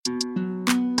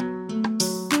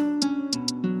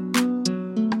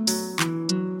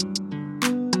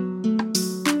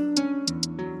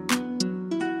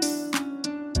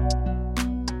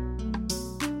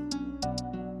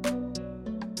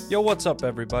Yo, what's up,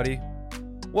 everybody?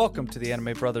 Welcome to the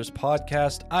Anime Brothers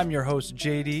podcast. I'm your host,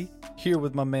 JD, here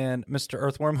with my man, Mr.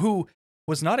 Earthworm, who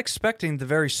was not expecting the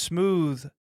very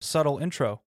smooth, subtle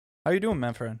intro. How you doing,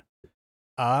 man, friend?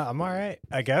 I'm all right,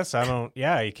 I guess.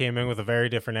 You came in with a very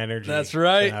different energy. That's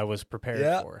right. Than I was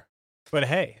prepared for. But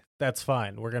hey, that's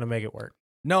fine. We're going to make it work.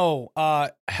 No,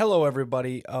 hello,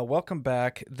 everybody. Welcome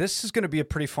back. This is going to be a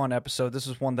pretty fun episode. This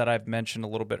is one that I've mentioned a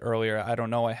little bit earlier. I don't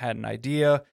know. I had an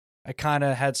idea. I kind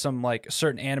of had some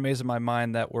certain animes in my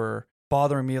mind that were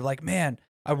bothering me. Like, man,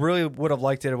 I really would have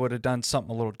liked it. I would have done something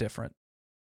a little different.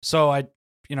 So I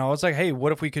was like, hey,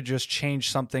 what if we could just change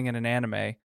something in an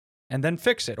anime and then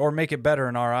fix it or make it better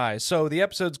in our eyes? So the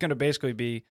episode's going to basically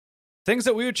be things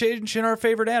that we would change in our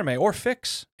favorite anime or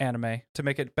fix anime to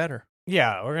make it better.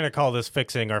 Yeah, we're going to call this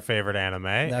Fixing Our Favorite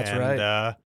Anime. That's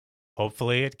right.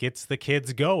 Hopefully it gets the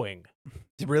kids going.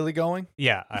 Really going?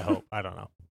 Yeah, I hope.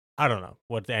 I don't know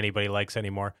what anybody likes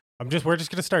anymore. We're just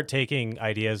going to start taking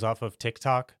ideas off of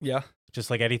TikTok. Yeah.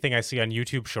 Just like anything I see on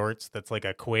YouTube Shorts that's like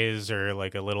a quiz or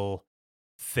like a little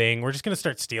thing. We're just going to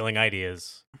start stealing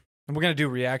ideas. And we're going to do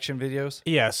reaction videos?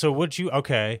 Yeah, so would you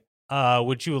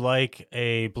like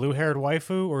a blue-haired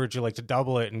waifu, or would you like to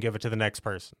double it and give it to the next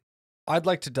person? I'd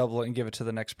like to double it and give it to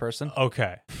the next person.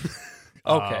 Okay.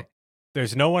 Okay.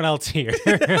 There's no one else here.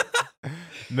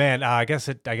 Man, I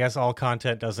guess all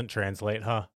content doesn't translate,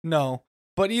 huh? No.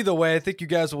 But either way, I think you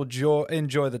guys will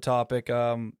enjoy the topic.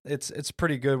 It's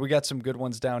pretty good. We got some good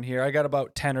ones down here. I got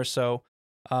about 10 or so.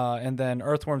 And then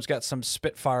Earthworm's got some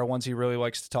Spitfire ones he really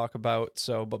likes to talk about.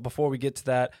 So, but before we get to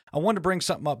that, I wanted to bring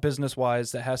something up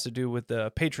business-wise that has to do with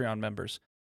the Patreon members.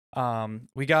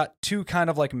 We got two kind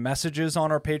of like messages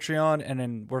on our Patreon, and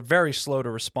then we're very slow to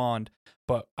respond.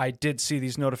 But I did see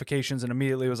these notifications and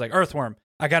immediately was like, Earthworm,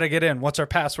 I got to get in. What's our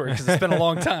password? Because it's been a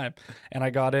long time. And I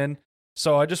got in.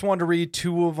 So I just wanted to read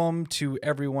two of them to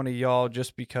every one of y'all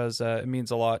just because it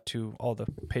means a lot to all the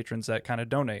patrons that kind of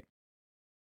donate.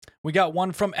 We got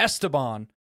one from Esteban.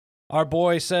 Our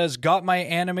boy says, got my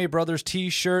Anime Brothers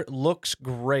t-shirt. Looks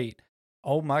great.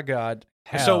 Oh, my God.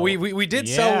 Hell, so we did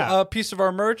sell a piece of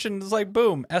our merch, and it's like,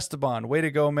 boom, Esteban, way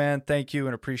to go, man. Thank you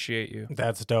and appreciate you.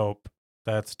 That's dope.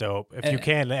 If you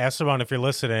can, Esteban, if you're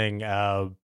listening,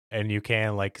 and you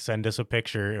can send us a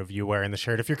picture of you wearing the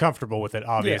shirt if you're comfortable with it,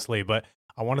 obviously. Yeah. But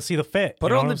I want to see the fit.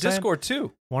 Put it on the Discord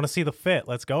too. Want to see the fit?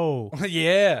 Let's go.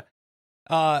 Yeah.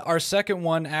 Our second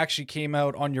one actually came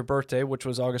out on your birthday, which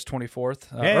was August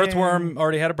 24th. Earthworm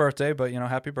already had a birthday, but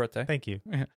happy birthday. Thank you.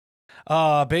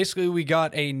 Basically, we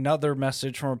got another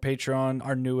message from our Patreon,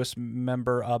 our newest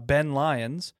member, Ben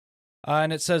Lyons.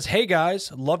 And it says, hey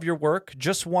guys, love your work.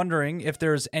 Just wondering if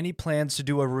there's any plans to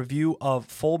do a review of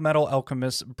Full Metal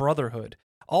Alchemist Brotherhood.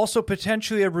 Also,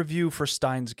 potentially a review for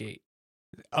Steins Gate.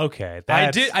 Okay. I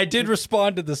did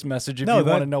respond to this message if you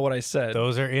want to know what I said.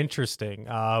 Those are interesting.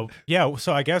 Yeah,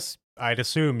 so I guess I'd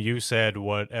assume you said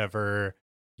whatever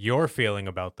you're feeling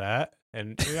about that.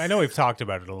 And I know we've talked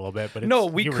about it a little bit, but no,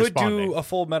 we could do a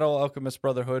Full Metal Alchemist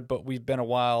Brotherhood, but we've been a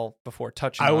while before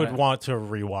touching on it. I would want to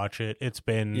rewatch it. It's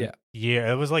been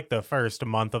it was like the first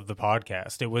month of the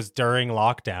podcast. It was during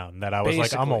lockdown that I was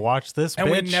like, I'm gonna watch this, and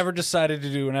bitch. we never decided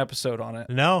to do an episode on it.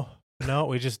 No,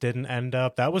 we just didn't end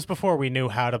up. That was before we knew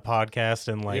how to podcast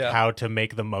and how to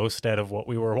make the most out of what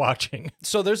we were watching.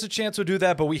 So there's a chance we'll do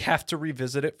that, but we have to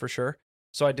revisit it for sure.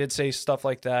 So I did say stuff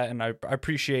like that, and I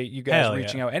appreciate you guys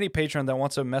reaching out. Any patron that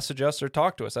wants to message us or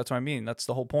talk to us, that's what I mean. That's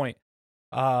the whole point.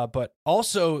 But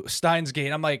also, Steins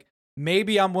Gate, I'm like,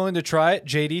 maybe I'm willing to try it,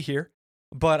 JD here.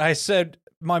 But I said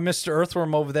my Mr.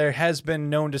 Earthworm over there has been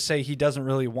known to say he doesn't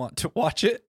really want to watch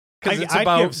it. Because it's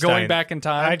about going back in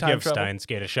time. I'd give Steins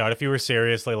Gate a shot if you were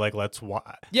seriously like, let's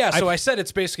watch. Yeah, so I said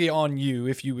it's basically on you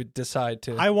if you would decide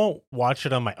to. I won't watch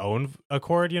it on my own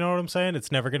accord, you know what I'm saying?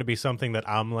 It's never going to be something that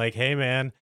I'm like, hey,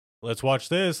 man, let's watch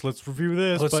this, let's review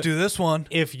this. Let's do this one.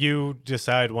 If you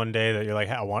decide one day that you're like,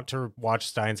 hey, I want to watch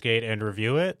Steins Gate and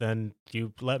review it, then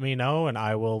you let me know and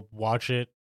I will watch it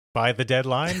by the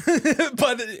deadline.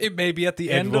 But it may be at the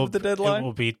end of the deadline. It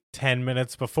will be 10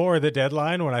 minutes before the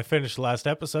deadline when I finish the last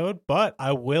episode, but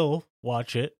I will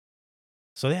watch it.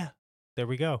 So yeah, there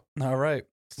we go. All right.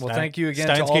 Well, thank you again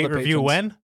Steins to all Gate the patrons. review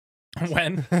when?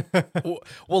 When?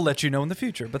 We'll let you know in the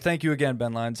future. But thank you again,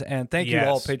 Ben Lyons. And thank you to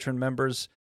all patron members.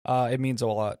 It means a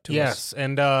lot to us. Yes,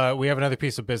 and we have another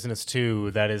piece of business,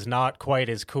 too, that is not quite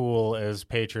as cool as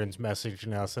patrons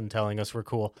messaging us and telling us we're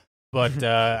cool. But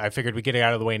I figured we'd get it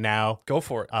out of the way now. Go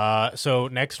for it. So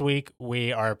next week,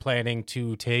 we are planning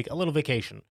to take a little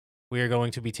vacation. We are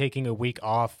going to be taking a week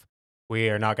off. We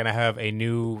are not going to have a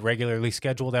new regularly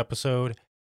scheduled episode.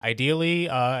 ideally,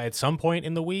 at some point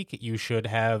in the week, you should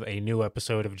have a new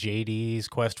episode of JD's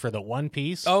Quest for the One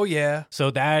Piece. Oh yeah,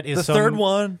 so that is the third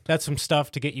one. That's some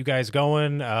stuff to get you guys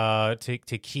going,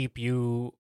 to keep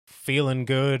you feeling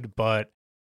good. But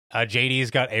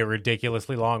JD's got a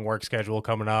ridiculously long work schedule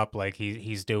coming up. Like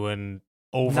he's doing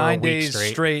over 9 a week days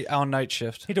straight on night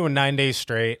shift. He's doing 9 days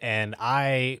straight, and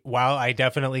while I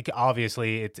definitely,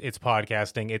 obviously, it's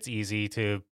podcasting, it's easy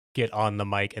to get on the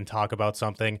mic and talk about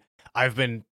something. I've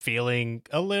been feeling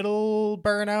a little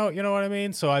burnout, you know what I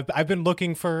mean? So I've been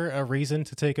looking for a reason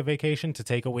to take a vacation, to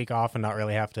take a week off, and not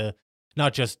really have to,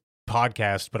 not just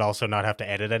podcast, but also not have to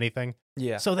edit anything.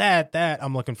 Yeah. So that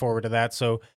I'm looking forward to that.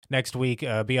 So next week,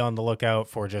 be on the lookout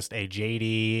for just a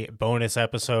JD bonus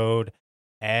episode.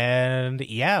 And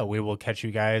yeah, we will catch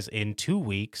you guys in 2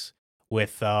 weeks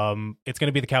with it's going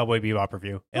to be the Cowboy Bebop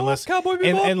review. Unless Cowboy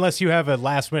Bebop? Unless you have a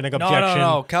last minute objection.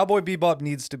 No. Cowboy Bebop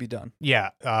needs to be done. Yeah.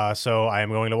 So I am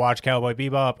going to watch Cowboy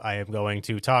Bebop. I am going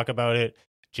to talk about it.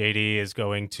 JD is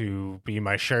going to be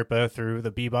my Sherpa through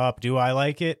the Bebop. Do I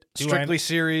like it? Strictly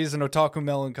Series and Otaku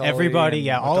Melancholy. Everybody,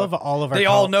 yeah, all of our they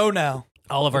all know now.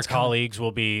 All of our colleagues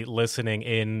will be listening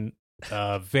in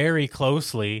very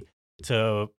closely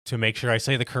to make sure I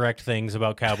say the correct things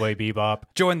about Cowboy Bebop.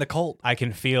 Join the cult. I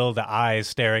can feel the eyes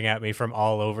staring at me from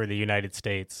all over the United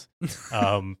States.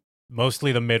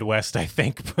 Mostly the Midwest, I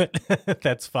think, but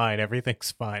that's fine.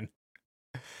 Everything's fine.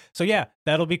 So yeah,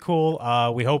 that'll be cool.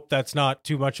 We hope that's not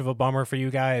too much of a bummer for you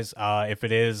guys. If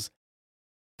it is,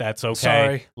 that's okay.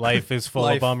 Sorry. Life is full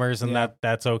of bummers, and yeah.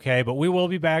 that's okay. But we will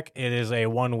be back. It is a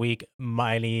 1 week,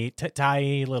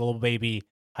 tiny little baby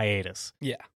hiatus.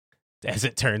 Yeah. As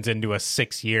it turns into a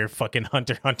 6-year fucking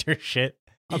Hunter x Hunter shit.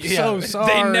 I'm Yeah, so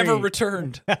sorry. They never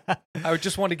returned. I would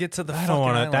just want to get to the I fucking don't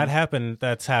want to. island. That happened.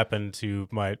 That's happened to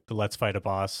my Let's Fight a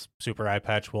Boss, Super Eye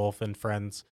Patch Wolf, and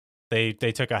friends. They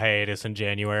took a hiatus in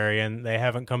January, and they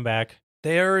haven't come back.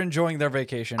 They are enjoying their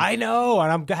vacation. I know,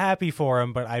 and I'm happy for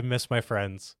them, but I miss my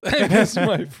friends. I miss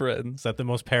my Is friends. that the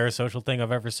most parasocial thing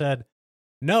I've ever said?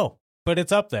 No, but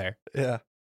it's up there. Yeah.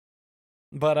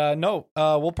 But no,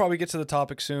 we'll probably get to the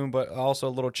topic soon, but also a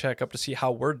little checkup to see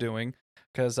how we're doing.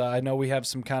 Because I know we have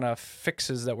some kind of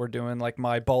fixes that we're doing, like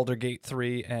my Baldur's Gate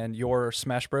 3 and your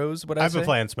Smash Bros. I've been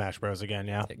playing Smash Bros. Again,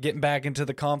 yeah. Getting back into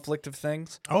the conflict of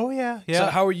things. Oh, yeah, yeah. So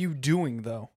how are you doing,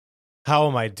 though? How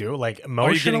am I doing? Like,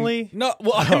 emotionally? No,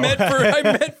 well, I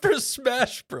meant for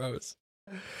Smash Bros.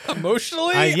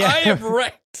 Emotionally, yeah. I am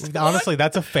wrecked. Honestly,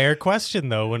 that's a fair question,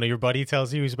 though. When your buddy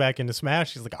tells you he's back into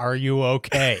Smash, he's like, are you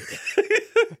okay?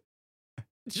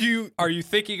 Are you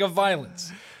thinking of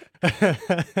violence?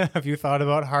 Have you thought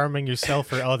about harming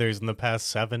yourself or others in the past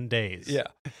 7 days?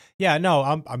 Yeah, no,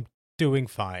 I'm doing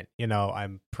fine. You know,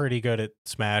 I'm pretty good at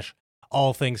Smash,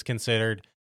 all things considered.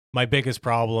 My biggest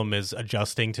problem is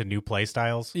adjusting to new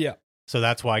playstyles. Yeah. So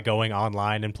that's why going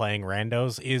online and playing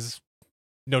randos is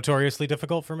notoriously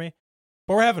difficult for me.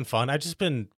 But we're having fun. I've just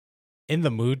been in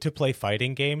the mood to play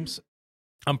fighting games.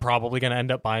 I'm probably going to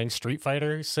end up buying Street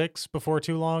Fighter 6 before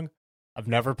too long. I've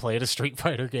never played a Street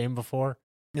Fighter game before.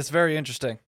 It's very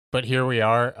interesting. But here we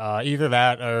are. Either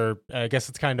that or I guess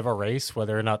it's kind of a race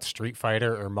whether or not Street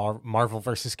Fighter or Marvel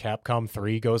vs. Capcom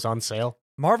 3 goes on sale.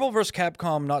 Marvel vs.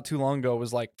 Capcom not too long ago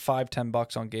was like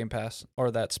 $5-10 on Game Pass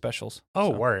or that specials.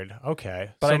 Oh, so. word.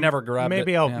 Okay. But so I never grabbed it.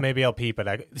 Maybe I'll peep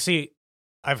it. See,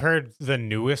 I've heard the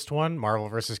newest one, Marvel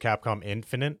vs. Capcom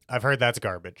Infinite. I've heard that's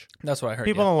garbage. That's what I heard.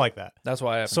 People don't like that. That's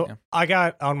why I haven't. So I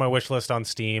got on my wish list on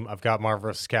Steam. I've got Marvel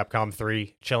vs. Capcom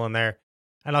 3 chilling there.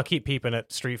 And I'll keep peeping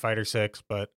at Street Fighter 6,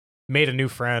 but made a new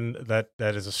friend that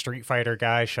is a Street Fighter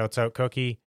guy. Shouts out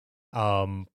Cookie.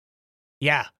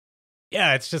 Yeah,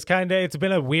 it's just it's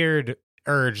been a weird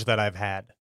urge that I've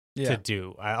had to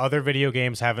do. Other video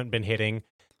games haven't been hitting.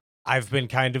 I've been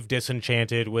kind of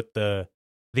disenchanted with the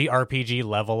RPG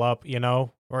level up, you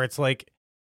know, where it's like,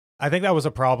 I think that was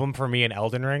a problem for me in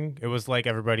Elden Ring. It was like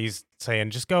everybody's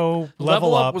saying, just go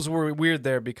level up. Was weird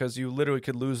there because you literally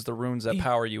could lose the runes that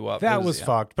power you up. That was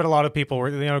fucked. But a lot of people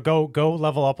were, go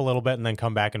level up a little bit and then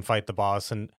come back and fight the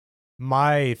boss. And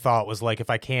my thought was like, if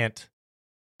I can't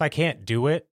do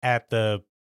it at the,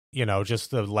 just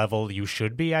the level you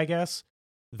should be, I guess,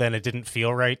 then it didn't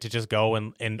feel right to just go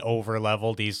and over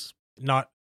level these,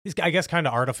 I guess, kind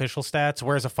of artificial stats.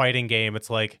 Whereas a fighting game,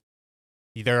 it's like,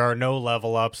 there are no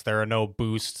level ups, there are no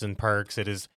boosts and perks. It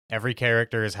is every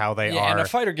character is how they are. And a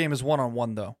fighter game is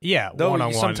one-on-one though. Yeah, though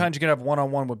one-on-one. Sometimes you can have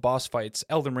one-on-one with boss fights.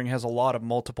 Elden Ring has a lot of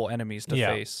multiple enemies to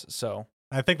face. So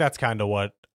I think that's kind of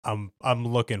what I'm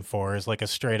looking for, is like a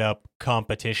straight up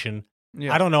competition.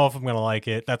 Yeah. I don't know if I'm gonna like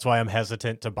it. That's why I'm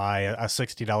hesitant to buy a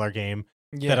 $60 game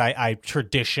that I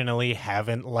traditionally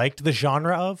haven't liked the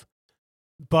genre of.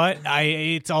 But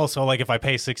it's also like if I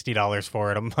pay $60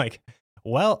 for it, I'm like,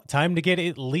 well, time to get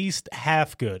at least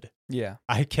half good. Yeah.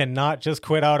 I cannot just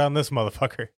quit out on this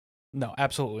motherfucker. No,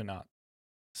 absolutely not.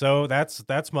 So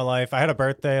that's my life. I had a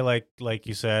birthday, like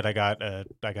you said. I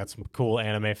got some cool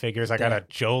anime figures. I got a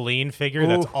Jolene figure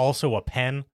that's also a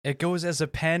pen. It goes as a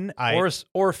pen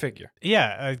or a figure.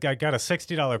 Yeah, I got a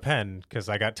 $60 pen because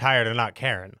I got tired of not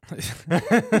caring.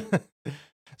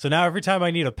 So now every time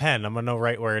I need a pen, I'm gonna know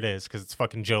right where it is because it's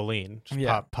fucking Jolene.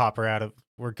 Just pop her out of.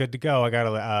 We're good to go. I got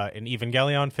an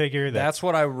Evangelion figure. That's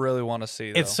what I really want to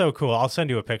see, though. It's so cool. I'll send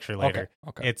you a picture later.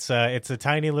 Okay. It's a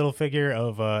tiny little figure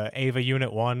of Ava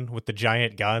Unit 1 with the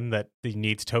giant gun that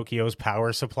needs Tokyo's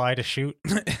power supply to shoot.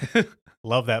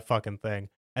 Love that fucking thing.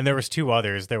 And there was 2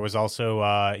 others. There was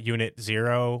also Unit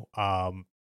 0,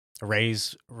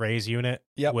 Ray's unit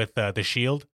with the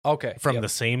shield. Okay. From the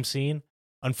same scene.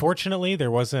 Unfortunately, there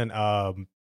wasn't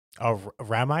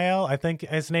Ramiel, I think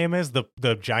his name is,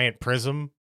 the giant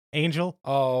prism angel.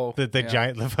 Oh, the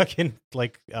giant, the fucking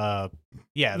that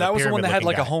was the one that had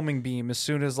like a homing beam. As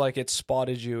soon as like it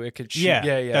spotted you, it could shoot.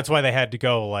 Yeah. That's why they had to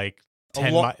go like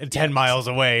 10 miles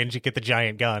away and you get the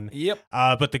giant gun. Yep.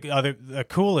 But the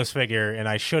coolest figure, and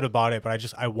I should have bought it,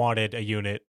 but I wanted a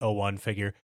Unit 01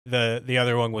 figure. The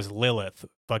other one was Lilith,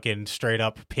 fucking straight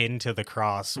up pinned to the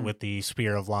cross with the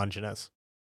Spear of Longinus.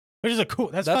 Which is a cool.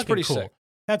 That's pretty cool. sick.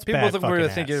 That's people bad think fucking we're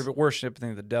ass. thinking of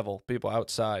worshiping the devil. People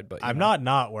outside, but I'm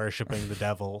not worshiping the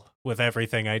devil with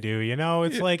everything I do. You know,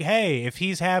 it's like, hey, if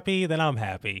he's happy, then I'm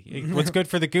happy. What's good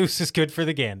for the goose is good for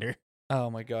the gander.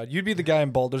 Oh my god, you'd be the guy in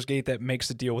Baldur's Gate that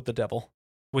makes a deal with the devil.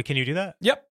 Wait, can you do that?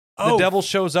 Yep. The devil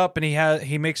shows up and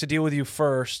he makes a deal with you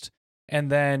first,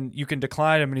 and then you can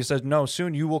decline him, and he says, "No,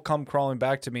 soon you will come crawling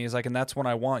back to me." He's like, and that's when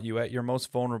I want you, at your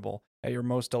most vulnerable, at your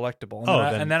most delectable.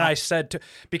 And then I said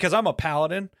because I'm a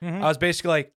paladin, I was basically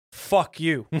like, fuck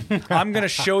you. I'm going to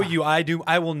show you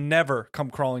I will never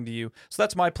come crawling to you. So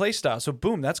that's my play style. So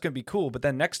boom, that's going to be cool. But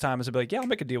then next time is going to be like, yeah, I'll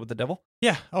make a deal with the devil.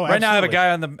 Yeah. Oh, right now I have a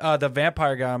guy on the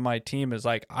vampire guy on my team is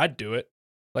like, I'd do it.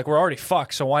 Like, we're already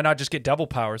fucked, so why not just get devil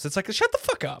powers? It's like, shut the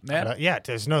fuck up, man.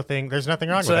 There's nothing wrong with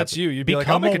that. So that's you. You'd be like,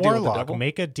 I'll make a deal with the devil.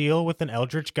 Make a deal with an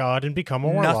eldritch god and become a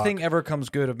warlock. Nothing ever comes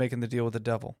good of making the deal with the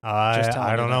devil.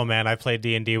 I don't know, man. I played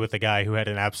D&D with a guy who had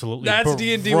an absolutely That's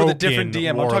D&D with a different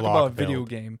DM. I'm talking about a video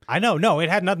game. I know. No, it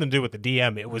had nothing to do with the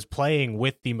DM. It was playing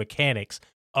with the mechanics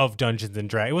of Dungeons &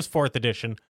 Dragons. It was 4th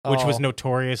edition, which was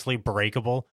notoriously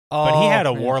breakable. But he had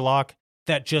a warlock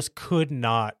that just could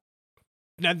not.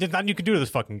 There's nothing you can do to this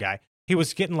fucking guy. He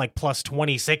was getting like plus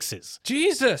 26s.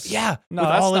 Jesus. Yeah. No,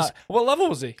 that's not. What level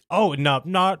was he? Oh, no,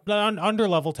 not under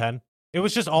level 10. It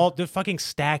was just all the fucking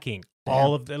stacking. Damn.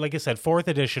 All of the, like I said, 4th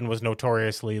edition was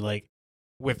notoriously like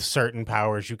with certain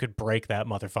powers, you could break that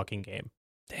motherfucking game.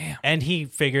 Damn. And he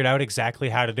figured out exactly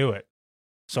how to do it.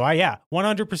 So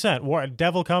 100%.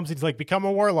 Devil comes, he's like, become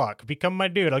a warlock, become my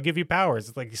dude. I'll give you powers.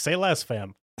 It's like, say less,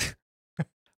 fam.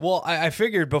 Well, I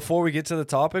figured before we get to the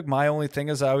topic, my only thing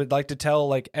is I would like to tell,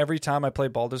 like, every time I play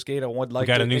Baldur's Gate, I would like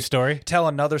a new story? Tell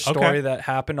another story that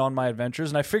happened on my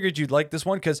adventures. And I figured you'd like this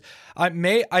one because I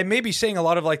may be saying a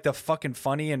lot of, like, the fucking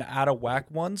funny and out of whack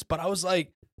ones, but I was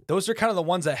like, those are kind of the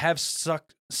ones that have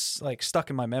stuck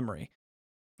in my memory.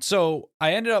 So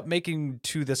I ended up making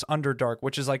to this Underdark,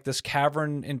 which is like this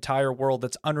cavern entire world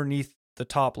that's underneath the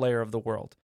top layer of the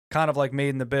world. Kind of like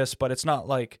Made in Abyss, but it's not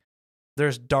like...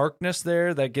 There's darkness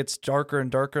there that gets darker and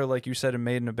darker, like you said in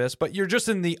Made in Abyss, but you're just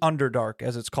in the Underdark,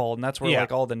 as it's called, and that's where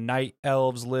like all the night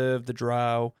elves live, the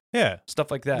drow,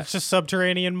 stuff like that. It's just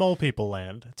subterranean mole people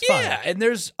land. It's fine. And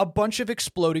there's a bunch of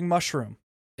exploding mushroom.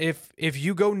 If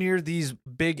you go near these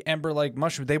big ember-like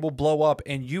mushrooms, they will blow up,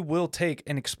 and you will take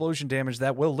an explosion damage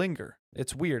that will linger.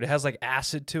 It's weird. It has like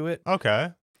acid to it.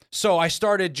 Okay. So I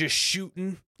started just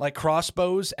shooting like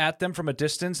crossbows at them from a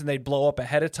distance, and they'd blow up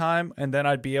ahead of time, and then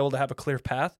I'd be able to have a clear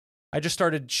path. I just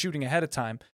started shooting ahead of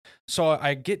time. So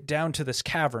I get down to this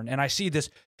cavern, and I see this.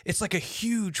 It's like a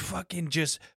huge fucking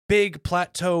just big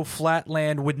plateau, flat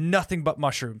land with nothing but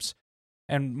mushrooms.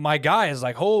 And my guy is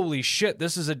like, holy shit,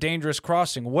 this is a dangerous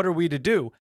crossing. What are we to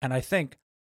do? And I think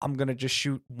I'm going to just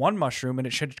shoot one mushroom, and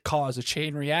it should cause a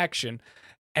chain reaction,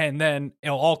 and then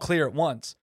it'll all clear at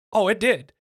once. Oh, it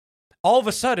did. All of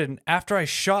a sudden, after I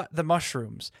shot the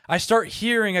mushrooms, I start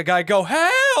hearing a guy go,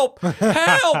 help,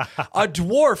 help. A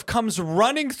dwarf comes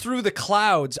running through the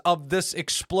clouds of this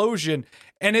explosion.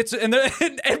 And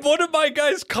and one of my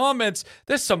guys comments,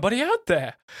 there's somebody out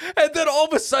there. And then all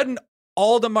of a sudden,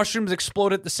 all the mushrooms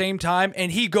explode at the same time,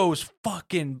 and he goes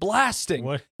fucking blasting.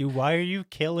 Why are you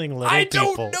killing little I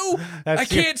people? don't know. I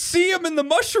can't see him in the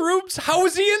mushrooms. How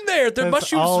is he in there? The That's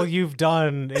mushrooms. all you've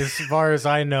done, as far as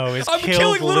I know, is I'm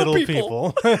killed killing little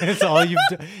people. It's all you've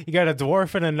done. You got a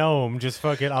dwarf and a gnome just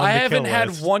fucking on I the haven't kill had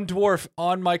list. one dwarf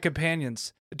on my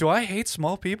companions. Do I hate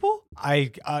small people?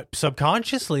 I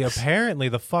subconsciously, apparently,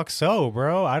 the fuck so,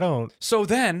 bro. I don't. So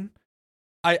then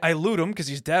I loot him because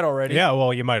he's dead already. Yeah,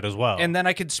 well, you might as well. And then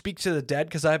I could speak to the dead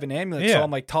because I have an amulet. Yeah. So I'm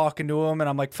like talking to him and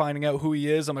I'm like finding out who he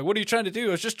is. I'm like, what are you trying to do?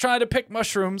 I was just trying to pick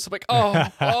mushrooms. I'm like,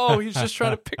 oh, he's just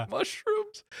trying to pick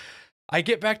mushrooms. I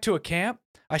get back to a camp.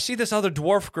 I see this other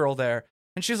dwarf girl there.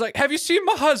 And she's like, have you seen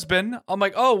my husband? I'm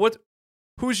like, oh, what?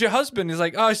 Who's your husband? He's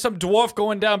like, oh, some dwarf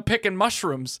going down picking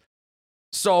mushrooms.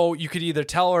 So you could either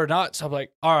tell her or not. So I'm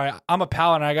like, all right, I'm a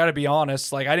paladin. I got to be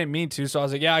honest. Like, I didn't mean to. So I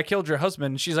was like, yeah, I killed your husband.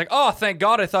 And she's like, oh, thank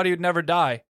God. I thought he would never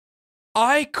die.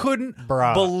 I couldn't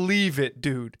believe it,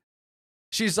 dude.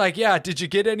 She's like, yeah, did you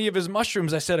get any of his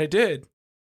mushrooms? I said, I did.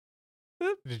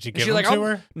 Did you give them to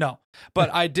her? No,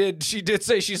 but I did. She did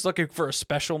say she's looking for a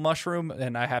special mushroom,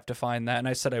 and I have to find that. And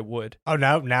I said I would. Oh,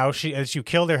 now as you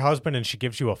killed her husband and she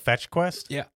gives you a fetch quest?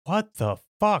 Yeah. What the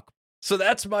fuck? So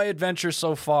that's my adventure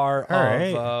so far All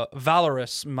right.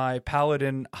 Valorous, my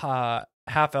paladin, half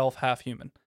elf, half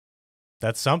human.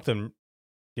 That's something.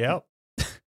 Yep.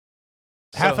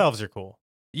 Half So- elves are cool.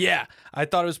 Yeah, I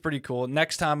thought it was pretty cool.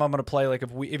 Next time I'm gonna play like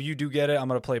if you do get it, I'm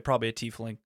gonna play probably a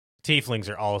tiefling. Tieflings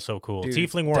are also cool. Dude,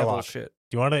 Tiefling devil warlock. shit.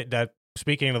 Do you want to? That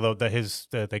speaking of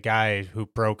the guy who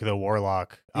broke the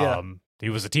warlock. Yeah. He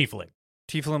was a tiefling.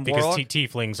 Tiefling Because warlock.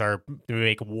 tieflings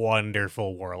make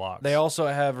wonderful warlocks. They also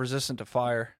have resistant to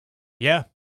fire. Yeah,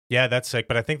 that's sick.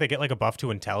 But I think they get like a buff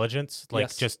to intelligence, like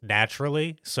Yes. just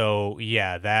naturally. So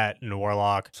yeah, that and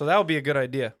warlock. So that would be a good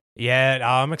idea. Yeah,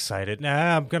 I'm excited.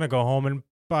 Nah, I'm gonna go home and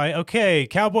buy. Okay,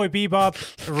 Cowboy Bebop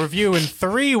review in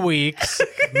 3 weeks,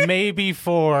 maybe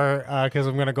 4, because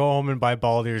I'm gonna go home and buy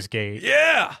Baldur's Gate.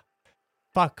 Yeah.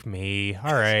 Fuck me.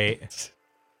 All right.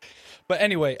 But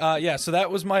anyway, yeah, so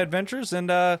that was my adventures, and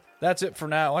that's it for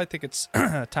now. I think it's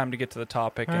time to get to the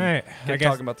topic and All right. I get guess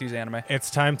talking about these anime.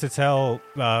 it's time to tell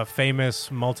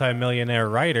famous multimillionaire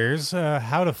writers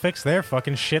how to fix their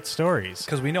fucking shit stories.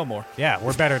 Because we know more. Yeah,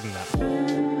 we're better than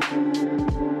that.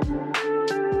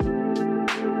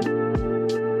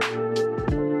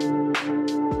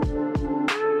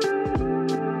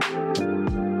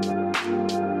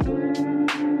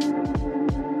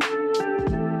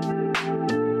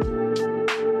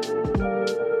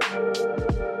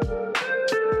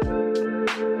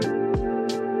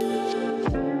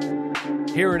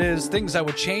 Here it is, things that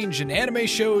would change in anime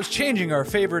shows, changing our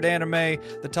favorite anime,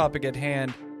 the topic at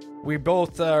hand. We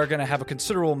both are going to have a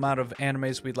considerable amount of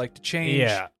animes we'd like to change.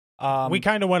 Yeah. We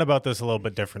kind of went about this a little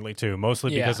bit differently too,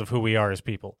 mostly because Yeah. of who we are as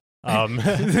people.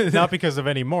 Not because of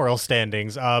any moral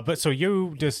standings. But so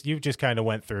you just kind of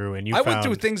went through and I went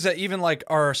through things that even like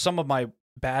are some of my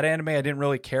bad anime I didn't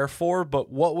really care for,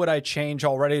 but what would I change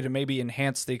already to maybe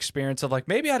enhance the experience of like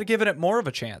maybe I'd given it more of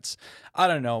a chance. I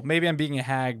don't know. Maybe I'm being a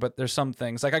hag, but there's some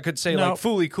things like I could say like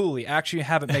Fooly Cooly actually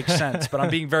have it make sense, but I'm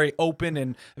being very open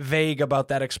and vague about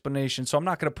that explanation, so I'm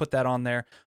not going to put that on there.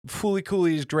 Fooly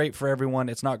Cooly is great for everyone.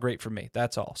 It's not great for me.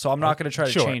 That's all. So I'm not going to try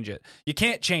to change it. You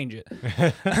can't change it.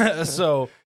 So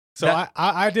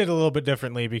I did a little bit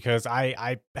differently because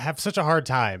I have such a hard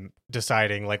time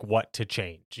deciding like what to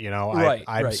change. You know,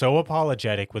 I'm so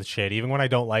apologetic with shit. Even when I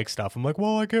don't like stuff, I'm like,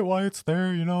 well, I get why it's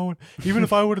there. You know, even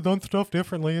if I would have done stuff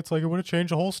differently, it's like it would have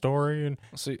changed the whole story. And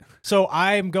so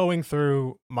I'm going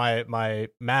through my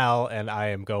mal, and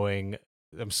I'm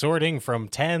sorting from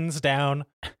 10s down,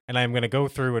 and I'm going to go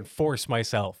through and force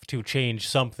myself to change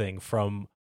something from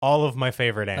all of my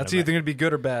favorite anime. That's either going to be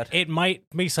good or bad. It might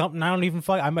be something I don't even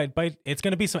it's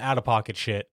going to be some out-of-pocket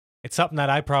shit. It's something that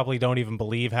I probably don't even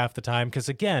believe half the time, because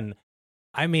again,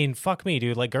 I mean, fuck me,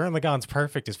 dude. Like, Gurren Lagann's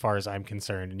perfect as far as I'm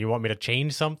concerned, and you want me to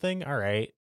change something? All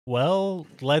right. Well,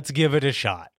 let's give it a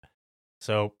shot.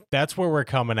 So that's where we're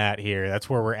coming at here. That's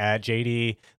where we're at.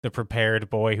 JD, the prepared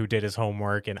boy who did his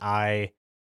homework, and I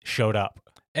showed up.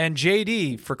 And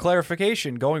JD, for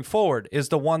clarification, going forward, is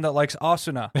the one that likes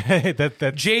Asuna.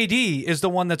 that JD is the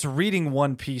one that's reading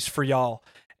One Piece for y'all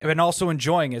and also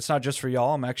enjoying it. It's not just for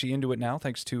y'all. I'm actually into it now,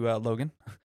 thanks to Logan.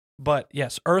 But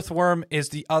yes, Earthworm is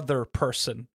the other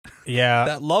person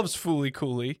that loves Fooly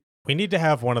Cooly. We need to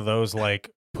have one of those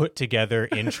like put together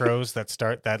intros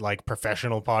that like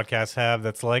professional podcasts have.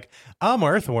 That's like, I'm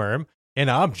Earthworm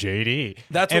and I'm JD.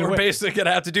 That's what we're basically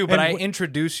gonna have to do. But I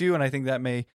introduce you, and I think that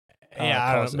may.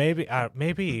 I don't know.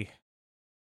 Maybe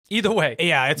Either way,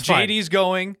 Yeah, it's fine. JD's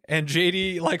going, and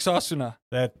JD likes Asuna.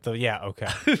 Yeah, okay.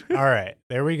 All right,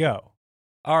 there we go.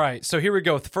 All right, so here we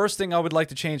go. The first thing I would like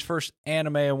to change, first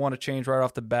anime I want to change right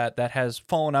off the bat that has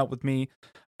fallen out with me,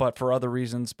 but for other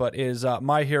reasons, but is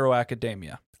My Hero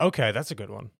Academia. Okay, that's a good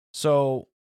one. So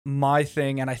my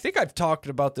thing, and I think I've talked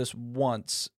about this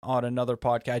once on another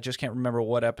podcast, I just can't remember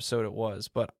what episode it was,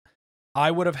 but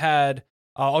I would have had,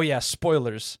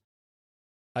 spoilers,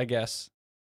 I guess.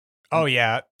 Oh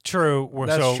yeah, true.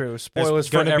 That's true. Spoilers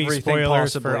for everything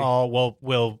spoilers possibly. for all.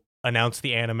 We'll announce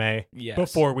the anime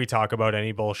before Yes. we talk about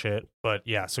any bullshit. But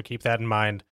yeah, so keep that in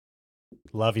mind.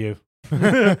 Love you.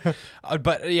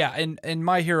 But yeah, in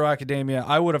My Hero Academia,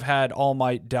 I would have had All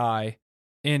Might die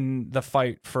in the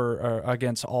fight for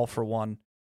against All for One.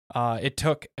 It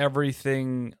took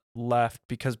everything left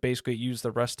because basically it used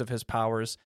the rest of his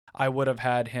powers. I would have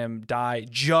had him die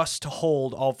just to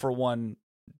hold All for One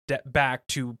back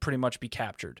to pretty much be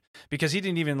captured, because he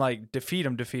didn't even like defeat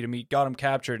him. He got him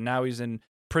captured. Now he's in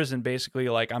prison, basically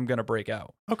like, I'm gonna break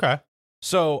out. Okay.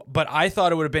 So, but I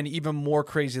thought it would have been even more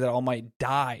crazy that All Might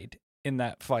died in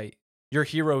that fight. Your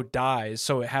hero dies,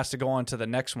 so it has to go on to the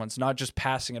next one. It's not just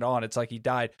passing it on. It's like he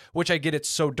died, which I get it's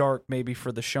so dark maybe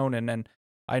for the shonen, and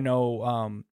I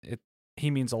know he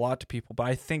means a lot to people, but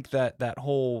I think that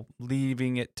whole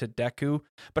leaving it to Deku,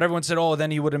 but everyone said, oh,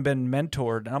 then he would have been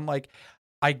mentored. And I'm like,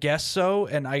 I guess so,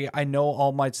 and I know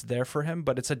All Might's there for him,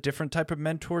 but it's a different type of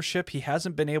mentorship. He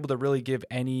hasn't been able to really give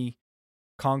any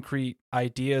concrete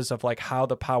ideas of like how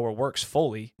the power works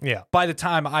fully. Yeah. By the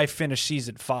time I finish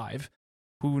season 5,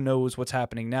 who knows what's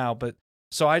happening now? But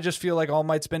so I just feel like All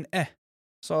Might's been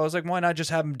So I was like, why not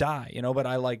just have him die? But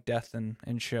I like death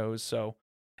in shows, so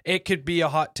it could be a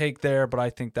hot take there, but I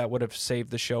think that would have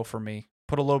saved the show for me.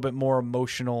 Put a little bit more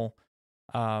emotional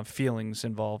feelings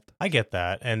involved. I get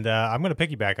that, and I'm going to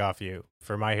piggyback off you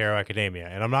for My Hero Academia,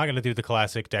 and I'm not going to do the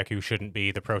classic Deku shouldn't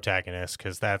be the protagonist,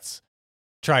 because that's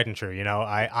tried and true.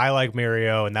 I like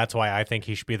Mirio, and that's why I think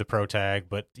he should be the protag.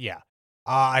 But yeah,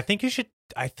 I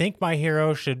think My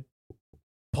Hero should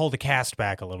pull the cast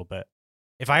back a little bit.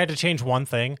 If I had to change one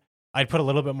thing, I'd put a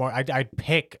little bit more. I'd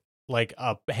pick like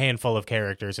a handful of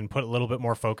characters and put a little bit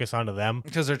more focus onto them,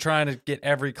 because they're trying to get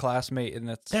every classmate,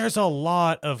 and there's a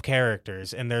lot of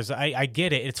characters, and I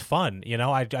get it. It's fun.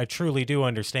 I truly do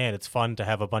understand. It's fun to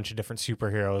have a bunch of different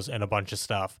superheroes and a bunch of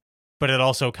stuff, but it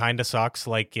also kind of sucks.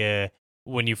 Like,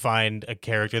 when you find a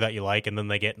character that you like and then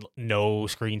they get no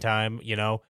screen time,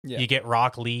 Yeah. You get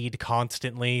Rock lead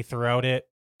constantly throughout it.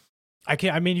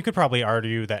 You could probably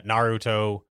argue that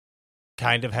Naruto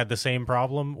kind of had the same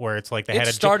problem, where it's like they had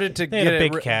a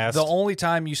big cast. The only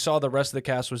time you saw the rest of the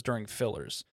cast was during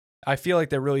fillers. I feel like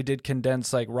they really did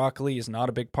condense, like Rock Lee is not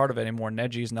a big part of it anymore.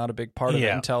 Neji is not a big part of it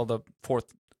until the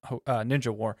 4th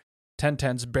Ninja War.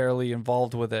 Tenten's barely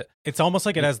involved with it. It's almost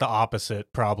like it has the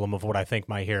opposite problem of what I think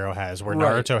My Hero has, where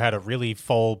Right. Naruto had a really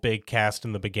full big cast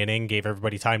in the beginning, gave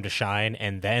everybody time to shine,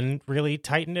 and then really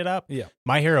tightened it up. Yeah.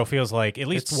 My Hero feels like, at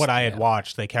least It's- what I had yeah.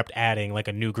 watched, they kept adding like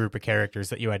a new group of characters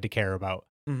that you had to care about.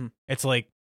 Mhm. It's like,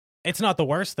 it's not the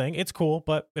worst thing. It's cool,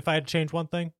 but if I had to change one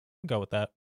thing, I'd go with that.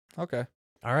 Okay.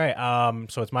 All right.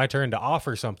 So it's my turn to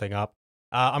offer something up.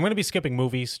 I'm going to be skipping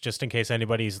movies just in case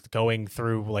anybody's going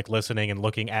through, like, listening and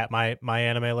looking at my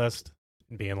anime list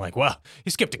and being like, well,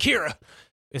 you skipped Akira.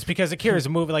 It's because Akira's a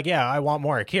movie. Like, yeah, I want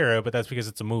more Akira, but that's because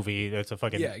it's a movie. It's a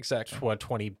fucking Yeah, exactly.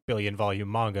 20 billion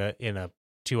volume manga in a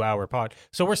 2-hour pod.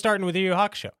 So we're starting with Yu Yu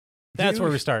Hakusho. That's where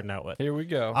we're starting out with. Here we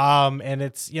go. And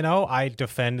it's, I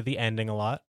defend the ending a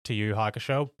lot to Yu Yu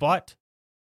Hakusho, but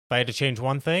if I had to change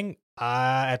one thing,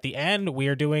 at the end, we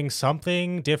are doing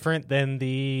something different than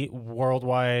the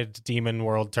worldwide Demon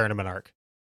World Tournament arc.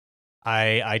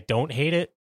 I don't hate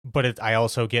it, but I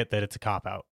also get that it's a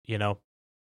cop-out,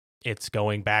 It's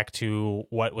going back to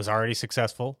what was already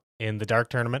successful in the Dark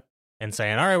Tournament and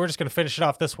saying, all right, we're just going to finish it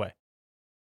off this way.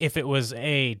 If it was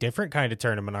a different kind of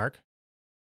tournament arc,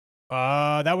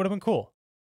 that would have been cool.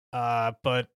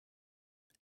 But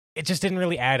it just didn't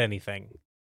really add anything.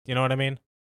 You know what I mean?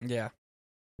 Yeah.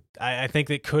 I think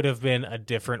it could have been a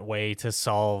different way to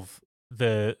solve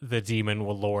the Demon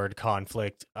Lord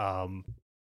conflict. And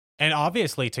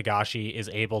obviously Togashi is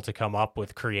able to come up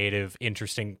with creative,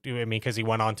 interesting, because he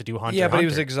went on to do Hunter Yeah, x but he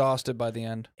was Hunter. exhausted by the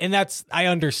end. And I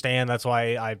understand. That's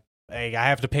why I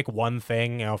have to pick one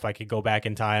thing. If I could go back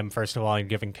in time, first of all, I'm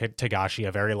giving Togashi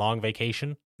a very long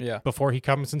vacation. Yeah. Before he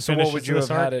comes and So finishes what would you this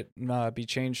have arc. had it be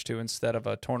changed to instead of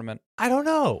a tournament? I don't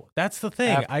know. That's the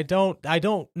thing. I don't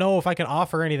know if I can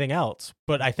offer anything else,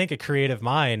 but I think a creative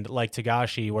mind like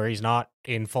Togashi, where he's not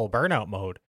in full burnout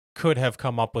mode, could have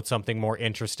come up with something more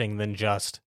interesting than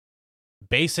just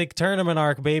basic tournament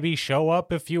arc, baby. Show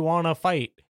up if you want to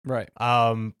fight. Right.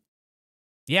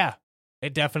 Yeah,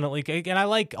 it definitely, and I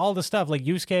like all the stuff like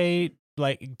Yusuke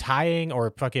like tying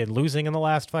or fucking losing in the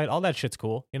last fight. All that shit's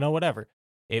cool. Whatever.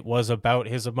 It was about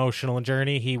his emotional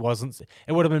journey. It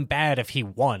would have been bad if he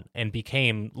won and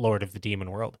became Lord of the Demon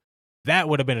World. That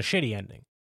would have been a shitty ending.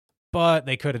 But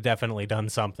they could have definitely done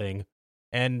something.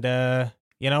 And,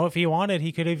 if he wanted,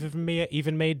 he could have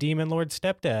even made Demon Lord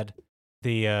Stepdad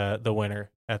the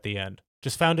winner at the end.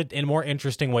 Just found it a more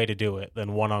interesting way to do it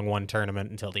than one-on-one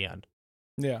tournament until the end.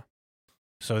 Yeah.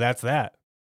 So that's that.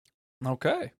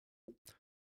 Okay.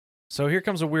 So here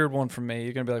comes a weird one from me.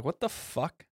 You're going to be like, what the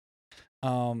fuck?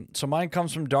 So mine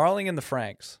comes from Darling in the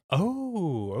Franxx.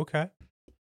 Oh, okay.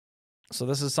 So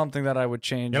this is something that I would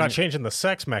change. You're not changing the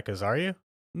sex mechas, are you?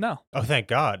 No. Oh, thank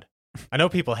God. I know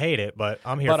people hate it, but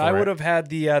I'm here but for it. I would have had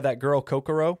the that girl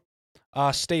Kokoro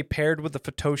stay paired with the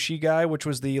Futoshi guy, which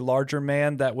was the larger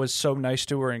man that was so nice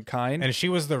to her and kind. And she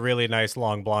was the really nice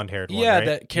long blonde-haired one, yeah, right?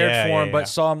 that cared for him, but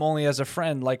saw him only as a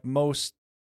friend, like most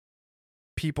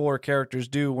people or characters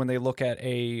do when they look at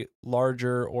a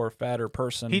larger or fatter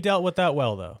person. He dealt with that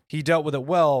well, though. He dealt with it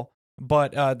well,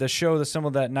 but the show, the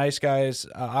symbol that nice guys,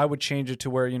 I would change it to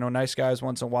where, nice guys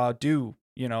once in a while do,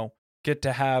 get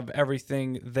to have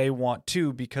everything they want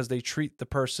to because they treat the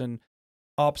person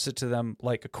opposite to them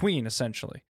like a queen,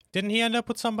 essentially. Didn't he end up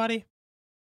with somebody?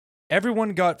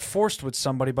 Everyone got forced with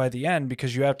somebody by the end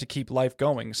because you have to keep life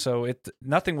going. So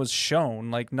nothing was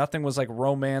shown. Like, nothing was like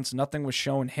romance. Nothing was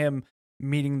shown him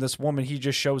meeting this woman. He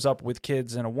just shows up with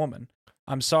kids and a woman.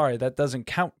 I'm sorry, that doesn't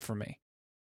count for me.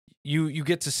 You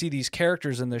get to see these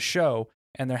characters in this show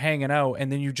and they're hanging out,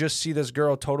 and then you just see this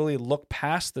girl totally look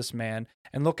past this man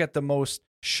and look at the most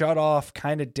shut off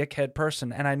kind of dickhead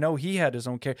person. And I know he had his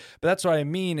own character, but that's what I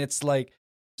mean. It's like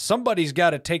somebody's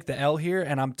got to take the L here,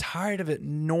 and I'm tired of it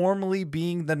normally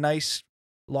being the nice,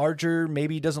 larger,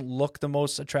 maybe he doesn't look the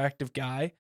most attractive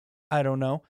guy. I don't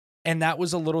know. And that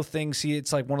was a little thing. See,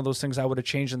 it's like one of those things I would have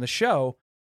changed in the show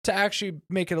to actually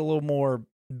make it a little more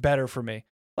better for me.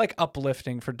 Like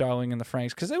uplifting for Darling in the Franxx,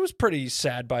 because it was pretty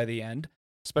sad by the end,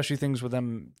 especially things with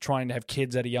them trying to have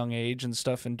kids at a young age and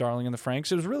stuff in Darling in the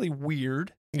Franxx. It was really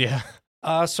weird. Yeah.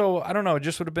 So I don't know. It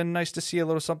just would have been nice to see a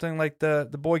little something like the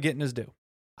boy getting his due.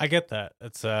 I get that.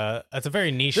 It's a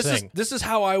very niche thing. This is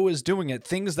how I was doing it.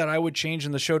 Things that I would change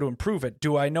in the show to improve it.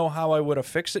 Do I know how I would have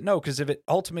fixed it? No, because if it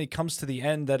ultimately comes to the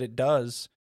end that it does,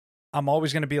 I'm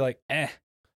always going to be like, eh.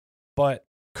 But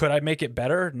could I make it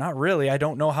better? Not really. I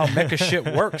don't know how mecha shit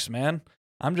works, man.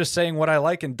 I'm just saying what I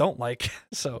like and don't like.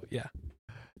 So yeah,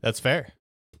 that's fair.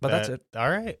 But that's it. All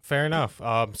right, fair enough.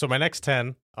 So my next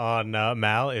 10 on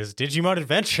Mal is Digimon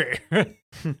Adventure.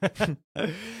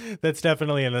 That's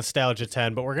definitely a nostalgia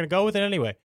 10, but we're going to go with it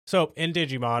anyway. So in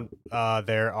Digimon,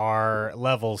 there are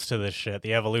levels to this shit,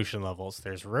 the evolution levels.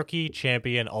 There's Rookie,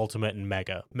 Champion, Ultimate, and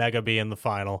Mega. Mega being the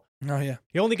final. Oh, yeah.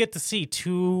 You only get to see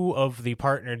 2 of the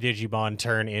partner Digimon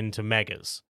turn into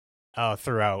Megas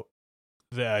throughout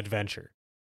the adventure.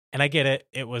 And I get it.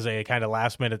 It was a kind of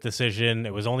last-minute decision.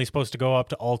 It was only supposed to go up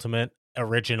to Ultimate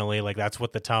originally. Like, that's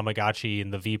what the Tamagotchi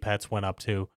and the V-Pets went up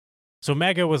to. So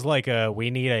Mega was like,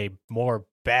 we need a more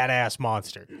badass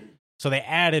monster. So they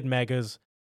added Megas.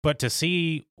 But to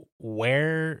see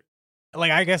where...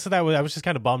 Like, I guess I was just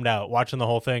kind of bummed out watching the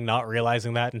whole thing, not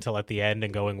realizing that until at the end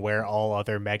and going, where all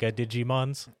other Mega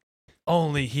Digimons?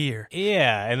 Only here.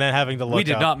 Yeah, and then having to look We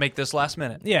did up, not make this last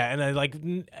minute. Yeah, and then like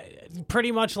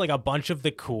pretty much like a bunch of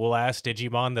the cool ass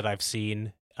Digimon that I've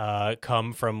seen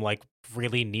come from like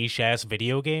really niche ass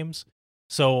video games.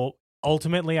 So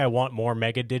ultimately I want more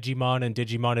Mega Digimon and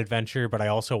Digimon Adventure, but I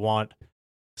also want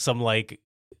some like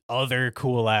other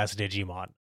cool ass Digimon.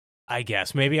 I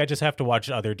guess maybe I just have to watch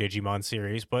other Digimon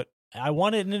series, but I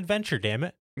wanted an adventure, damn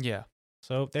it. Yeah.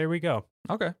 So there we go.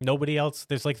 Okay. Nobody else.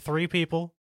 There's like 3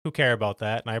 people who care about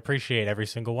that, and I appreciate every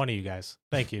single one of you guys.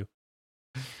 Thank you.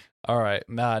 All right.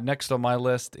 Next on my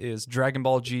list is Dragon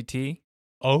Ball GT.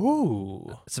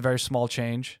 Oh. It's a very small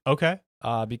change. Okay.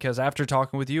 Because after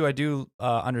talking with you, I do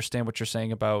understand what you're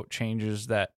saying about changes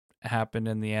that happened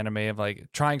in the anime of like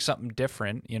trying something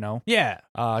different, Yeah.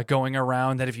 Going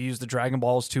around that if you use the Dragon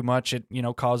Balls too much, it,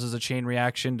 causes a chain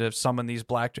reaction to summon these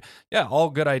black. Yeah,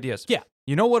 all good ideas. Yeah.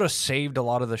 You know what has saved a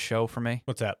lot of the show for me?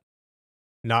 What's that?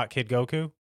 Not Kid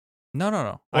Goku?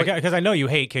 No. Because I know you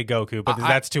hate Kid Goku, but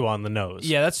that's too on the nose.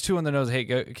 Yeah, that's too on the nose. I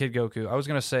hate Kid Goku. I was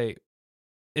going to say,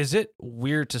 is it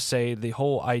weird to say the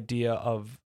whole idea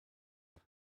of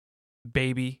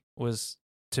Baby was,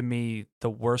 to me, the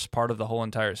worst part of the whole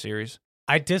entire series?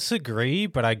 I disagree,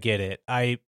 but I get it.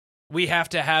 we have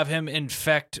to have him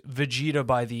infect Vegeta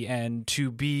by the end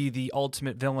to be the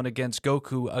ultimate villain against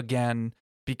Goku again,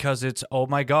 because it's, oh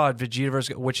my God, Vegeta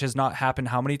versus, which has not happened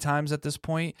how many times at this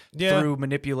point? Yeah. Through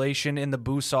manipulation in the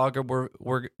Buu saga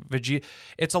where Vegeta,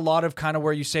 it's a lot of kind of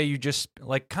where you say you just,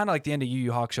 like, kind of like the end of Yu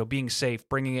Yu Hakusho, being safe,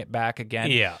 bringing it back again.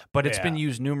 Yeah. But it's been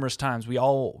used numerous times. We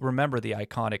all remember the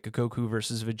iconic Goku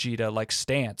versus Vegeta, like,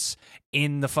 stance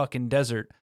in the fucking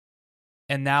desert.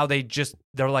 And now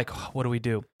they're like, what do we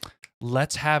do?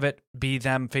 Let's have it be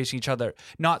them facing each other,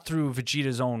 not through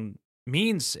Vegeta's own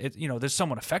means. There's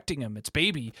someone affecting him. It's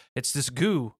Baby. It's this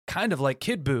goo, kind of like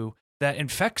Kid Buu, that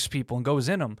infects people and goes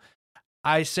in them.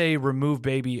 I say remove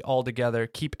Baby altogether.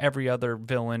 Keep every other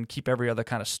villain. Keep every other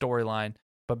kind of storyline.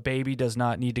 But Baby does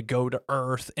not need to go to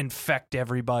Earth, infect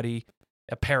everybody,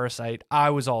 a parasite. I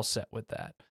was all set with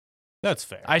that. That's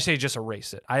fair. I say just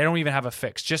erase it. I don't even have a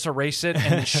fix. Just erase it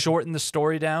and shorten the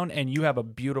story down, and you have a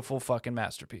beautiful fucking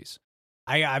masterpiece.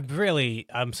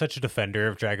 I'm such a defender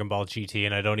of Dragon Ball GT,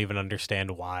 and I don't even understand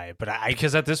why. But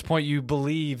because at this point you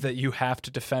believe that you have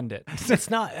to defend it. It's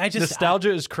not.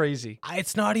 Nostalgia is crazy.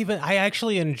 It's not even. I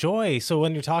actually enjoy. So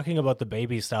when you're talking about the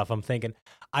Baby stuff, I'm thinking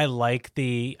I like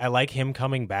him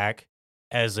coming back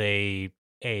as a.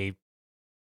 It's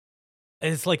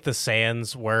like the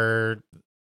Saiyans where.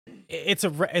 There's a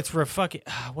word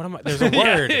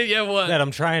that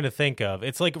I'm trying to think of.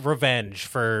 It's like revenge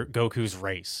for Goku's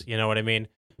race. You know what I mean?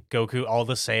 Goku, all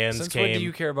the Saiyans Since came. when do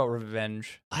you care about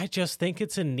revenge? I just think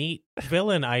it's a neat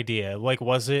villain idea. Like,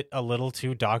 was it a little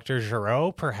too Dr.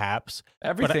 Gero? Perhaps.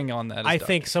 Everything on that is I Dr.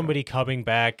 think Gero. somebody coming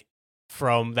back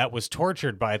from that was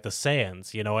tortured by the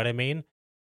Saiyans. You know what I mean?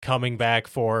 Coming back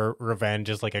for revenge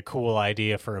is like a cool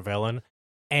idea for a villain.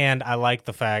 And I like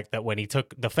the fact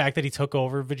that he took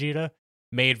over Vegeta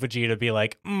made Vegeta be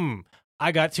like,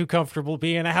 I got too comfortable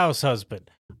being a house husband.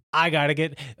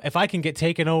 If I can get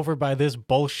taken over by this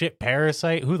bullshit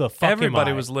parasite, who the fuck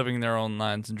Everybody am I? was living their own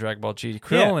lines in Dragon Ball GT.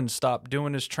 Krillin stopped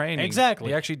doing his training. Exactly.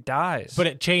 He actually dies. But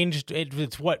it changed.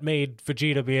 It's what made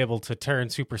Vegeta be able to turn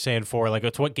Super Saiyan 4. Like,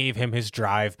 it's what gave him his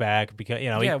drive back. Because,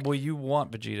 you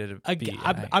want Vegeta to be.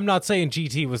 I'm not saying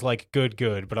GT was like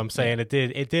good, but I'm saying it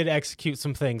did execute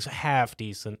some things half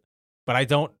decent. But I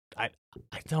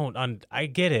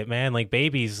get it, man. Like,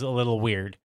 Baby's a little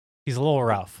weird. He's a little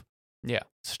rough. Yeah.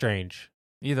 Strange.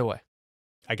 Either way.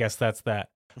 I guess that's that.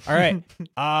 All right.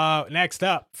 Next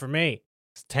up for me,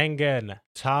 it's Tengen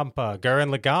Toppa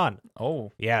Gurren Lagann.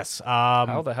 Oh. Yes.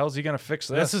 How the hell is he going to fix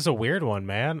this? This is a weird one,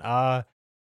 man.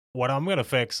 What I'm going to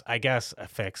fix, I guess,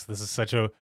 this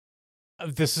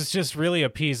is just really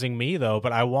appeasing me though,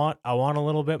 but I want a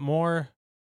little bit more.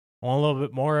 I want a little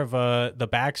bit more of the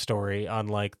backstory on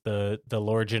like the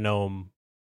Lord Genome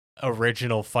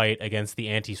original fight against the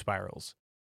anti-spirals.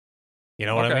 You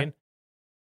know what I mean?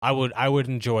 I would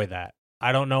enjoy that.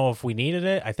 I don't know if we needed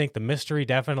it. I think the mystery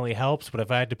definitely helps, but if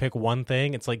I had to pick one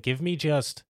thing, it's like, give me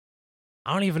just,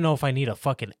 I don't even know if I need a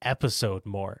fucking episode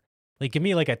more. Like, give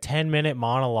me like a 10-minute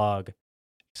monologue.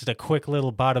 Just a quick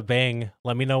little bada bang.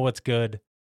 Let me know what's good.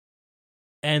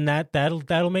 And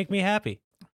that'll make me happy.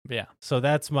 Yeah. So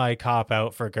that's my cop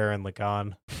out for Gurren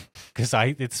Lagann. Because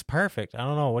it's perfect. I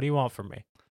don't know. What do you want from me?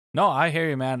 No, I hear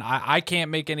you, man. I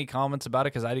can't make any comments about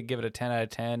it because I did give it a 10 out of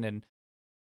 10, and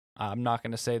I'm not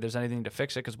going to say there's anything to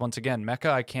fix it because, once again, Mecha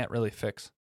I can't really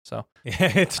fix. So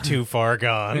it's too far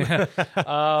gone.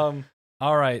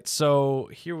 All right, so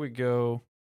here we go.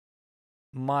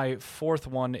 My fourth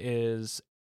one is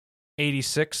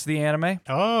 86, the anime.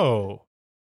 Oh.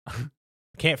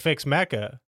 Can't fix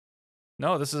Mecha.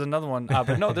 No, this is another one.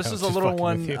 But no, this is a little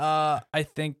one. I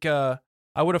think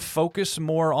I would have focused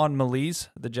more on Melise,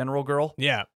 the general girl.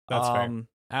 Yeah, that's fair.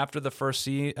 After the first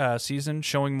season,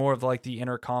 showing more of like the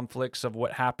inner conflicts of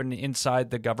what happened inside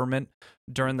the government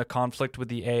during the conflict with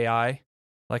the AI,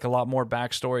 like a lot more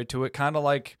backstory to it, kind of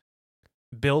like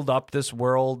build up this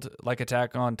world like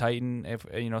Attack on Titan. If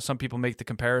some people make the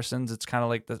comparisons, it's kind of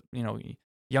like the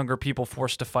younger people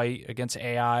forced to fight against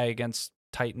AI, against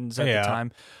Titans at the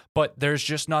time, but there's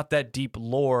just not that deep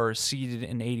lore seated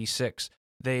in 86.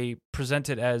 They present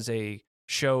it as a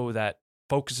show that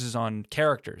focuses on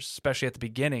characters, especially at the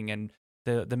beginning and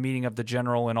the meeting of the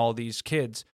general and all these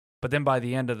kids. But then by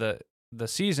the end of the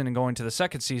season and going to the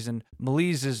second season,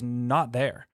 Melise is not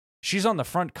there. She's on the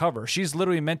front cover. She's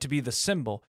literally meant to be the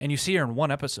symbol, and you see her in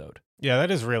one episode. Yeah,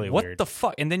 that is really weird. What the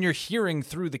fuck? And then you're hearing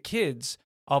through the kids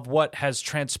of what has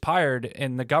transpired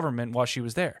in the government while she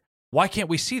was there. Why can't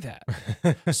we see that?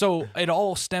 So it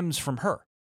all stems from her.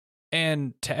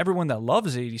 And to everyone that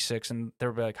loves 86, and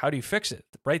they're like, how do you fix it?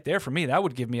 Right there for me, that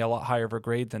would give me a lot higher of a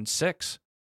grade than 6.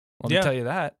 Let me tell you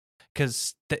that.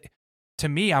 Because to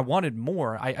me, I wanted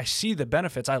more. I see the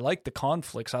benefits. I like the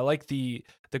conflicts. I like the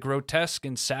grotesque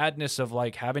and sadness of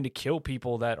like having to kill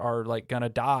people that are like gonna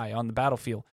die on the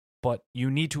battlefield. But you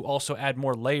need to also add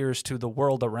more layers to the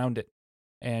world around it.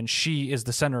 And she is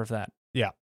the center of that.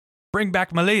 Yeah. Bring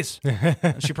back Melise.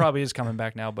 She probably is coming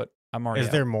back now, but I'm already Is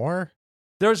there more?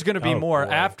 There's going to be more.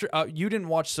 Boy. After you didn't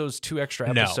watch those 2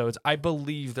 extra No. episodes. I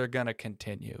believe they're going to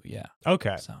continue. Yeah.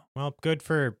 Okay. So Well, good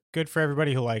for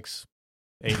everybody who likes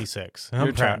 86.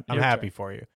 I'm turn. I'm Your happy turn.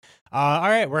 for you. All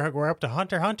right, we're up to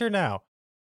Hunter x Hunter now.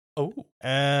 Oh.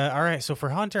 All right, so for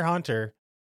Hunter x Hunter,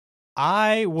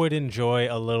 I would enjoy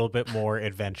a little bit more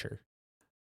adventure.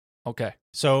 Okay.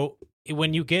 So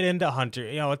when you get into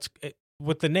Hunter,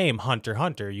 with the name Hunter x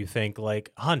Hunter, you think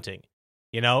like hunting,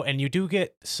 and you do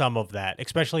get some of that,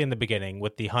 especially in the beginning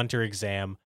with the Hunter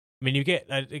exam. I mean, you get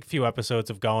a few episodes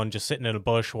of Gon just sitting in a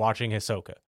bush watching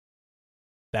Hisoka.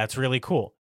 That's really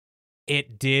cool.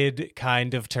 It did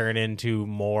kind of turn into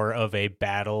more of a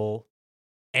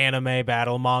anime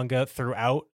battle manga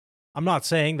throughout. I'm not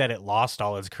saying that it lost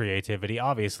all its creativity.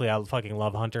 Obviously, I fucking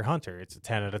love Hunter x Hunter. It's a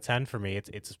 10 out of 10 for me.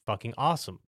 It's fucking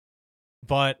awesome.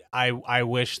 But I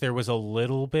wish there was a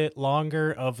little bit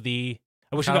longer of the.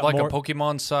 I wish Kind it of got like more, a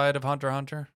Pokemon side of Hunter x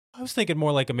Hunter. I was thinking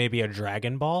more like maybe a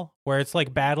Dragon Ball, where it's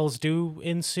like battles do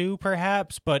ensue,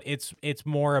 perhaps, but it's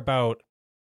more about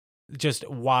just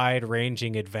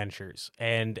wide-ranging adventures.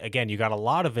 And again, you got a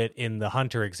lot of it in the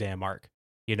Hunter exam arc.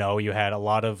 You had a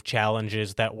lot of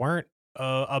challenges that weren't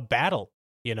a battle.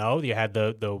 You had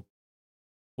the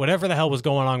whatever the hell was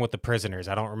going on with the prisoners.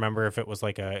 I don't remember if it was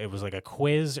like a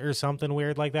quiz or something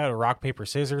weird like that, or rock paper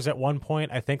scissors at one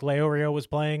point. I think Leorio was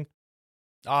playing.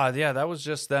 Yeah, that was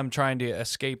just them trying to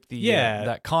escape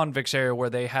that convicts area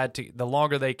where they had to. The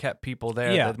longer they kept people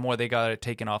there, the more they got it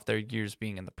taken off their years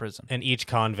being in the prison. And each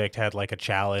convict had like a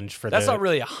challenge for. That's not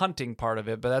really a hunting part of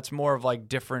it, but that's more of like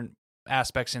different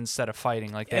aspects instead of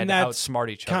fighting. Like they had to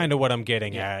outsmart each other. Kind of what I'm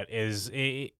getting at is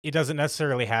it doesn't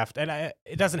necessarily have to, and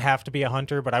it doesn't have to be a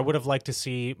hunter, but I would have liked to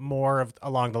see more of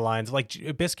along the lines like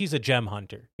Bisky's a gem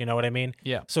hunter. You know what I mean?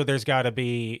 Yeah. So there's got to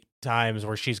be times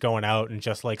where she's going out and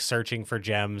just like searching for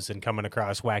gems and coming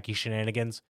across wacky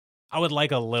shenanigans. I would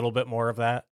like a little bit more of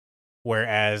that.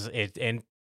 Whereas and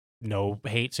no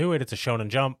hate to it, it's a Shonen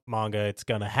Jump manga. It's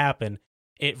gonna happen.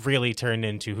 It really turned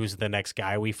into who's the next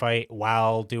guy we fight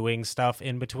while doing stuff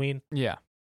in between. Yeah.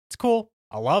 It's cool.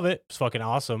 I love it. It's fucking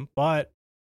awesome. But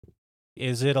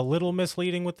is it a little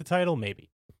misleading with the title? Maybe.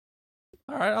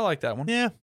 All right. I like that one. Yeah.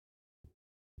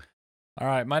 All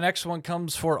right. My next one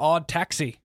comes for Odd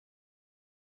Taxi.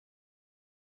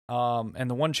 And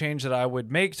the one change that I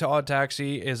would make to Odd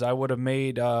Taxi is I would have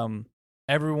made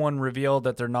everyone reveal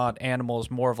that they're not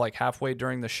animals more of like halfway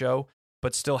during the show,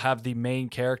 but still have the main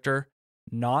character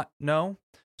not know.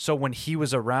 So when he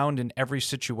was around in every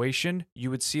situation, you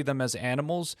would see them as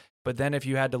animals. But then if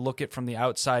you had to look it from the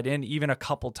outside in, even a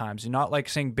couple times, you're not like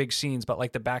saying big scenes, but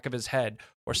like the back of his head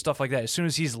or stuff like that. As soon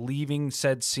as he's leaving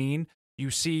said scene, you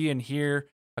see and hear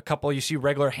you see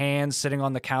regular hands sitting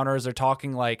on the counter as they're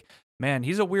talking like, man,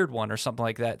 he's a weird one or something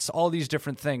like that. It's all these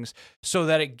different things so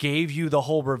that it gave you the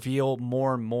whole reveal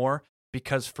more and more.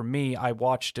 Because for me, I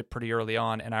watched it pretty early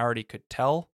on and I already could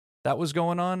tell that was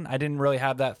going on. I didn't really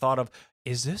have that thought of,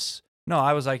 is this? No,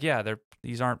 I was like, yeah,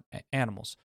 these aren't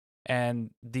animals. And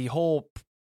the whole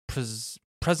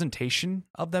presentation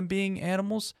of them being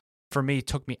animals, for me,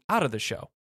 took me out of the show.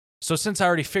 So since I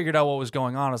already figured out what was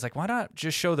going on, I was like, why not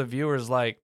just show the viewers,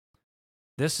 like,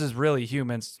 this is really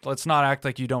humans. Let's not act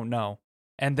like you don't know.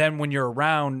 And then when you're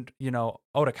around,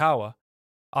 Otakawa,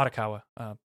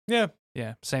 yeah,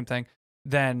 same thing.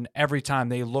 Then every time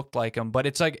they looked like him, but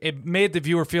it's like it made the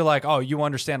viewer feel like, oh, you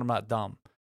understand I'm not dumb.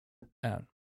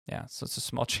 Yeah, so it's a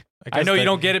small change. I know you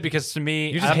don't get it because to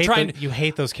me, you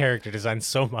hate those character designs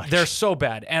so much. They're so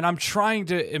bad, and I'm trying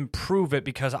to improve it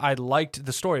because I liked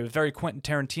the story. It was very Quentin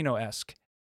Tarantino-esque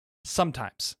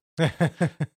sometimes. But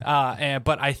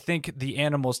I think the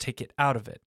animals take it out of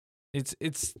it.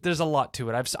 It's there's a lot to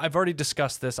it. I've already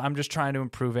discussed this. I'm just trying to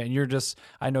improve it, and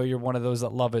I know you're one of those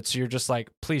that love it, so you're just like,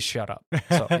 please shut up.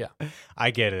 So yeah,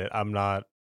 I get it. I'm not.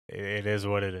 It is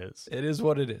what it is. It is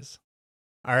what it is.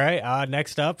 All right.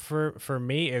 Next up for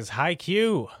me is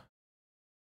Haikyuu,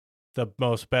 the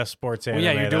best sports anime.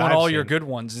 Well, yeah, you're doing all your good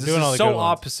ones. This is so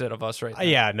opposite of us right now.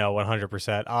 Yeah, no,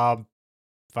 100%.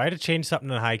 If I had to change something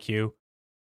in Haikyuu,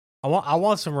 I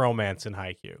want some romance in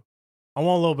Haikyuu. I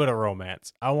want a little bit of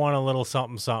romance. I want a little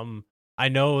something. I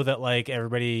know that like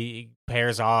everybody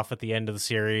pairs off at the end of the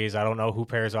series. I don't know who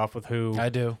pairs off with who. I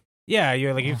do. Yeah,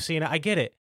 you've seen it. I get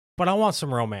it. but I want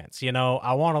some romance. You know,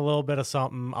 I want a little bit of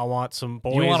something. I want some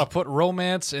boys. You want to put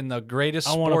romance in the greatest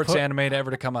sports anime to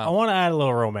ever to come out. I want to add a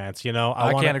little romance. You know,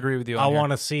 I can't agree with you. I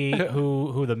want to see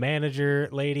who the manager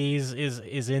ladies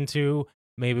is into.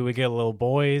 Maybe we get a little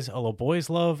boys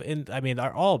love. And I mean,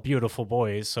 they're all beautiful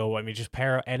boys. So I mean, just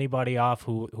pair anybody off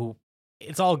who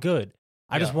it's all good.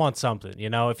 I just want something, you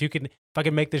know. If I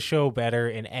can make the show better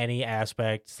in any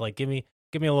aspect, it's like give me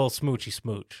a little smoochy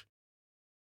smooch,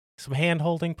 some hand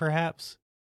holding, perhaps,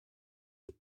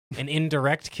 an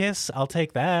indirect kiss. I'll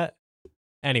take that.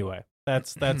 Anyway,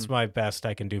 that's my best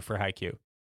I can do for Haikyuu.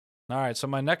 All right, so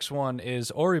my next one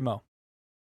is Orimo.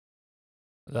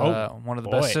 One of the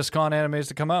best Syscon animes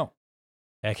to come out.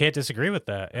 I can't disagree with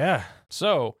that. Yeah.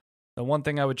 So the one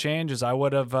thing I would change is I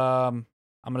would have.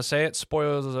 I'm gonna say it.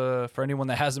 Spoilers for anyone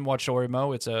that hasn't watched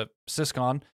Orimo. It's a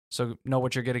Syscon, so know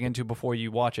what you're getting into before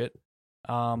you watch it.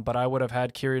 But I would have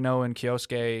had Kirino and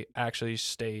Kyosuke actually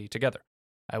stay together.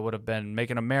 I would have been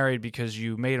making them married because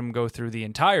you made them go through the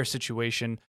entire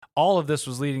situation. All of this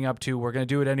was leading up to we're going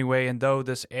to do it anyway. And though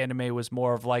this anime was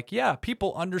more of like, yeah,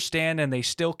 people understand and they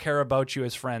still care about you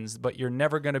as friends, but you're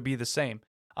never going to be the same.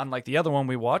 Unlike the other one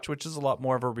we watched, which is a lot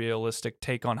more of a realistic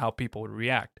take on how people would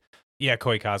react. Yeah,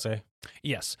 Koikaze.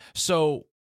 Yes. So,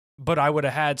 but I would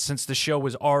have had, since the show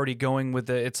was already going with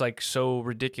it's like so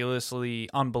ridiculously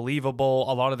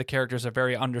unbelievable. A lot of the characters are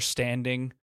very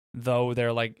understanding, though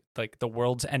they're like the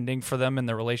world's ending for them in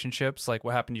their relationships, like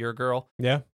what happened to your girl.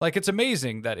 Yeah. Like it's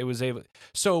amazing that it was able.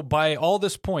 So by all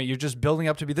this point, you're just building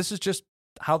up to be, this is just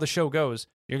how the show goes.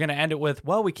 You're going to end it with,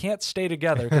 well, we can't stay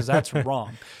together because that's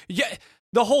wrong. Yeah.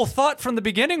 The whole thought from the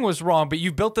beginning was wrong, but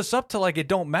you built this up to like, it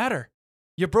don't matter.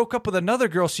 You broke up with another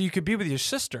girl so you could be with your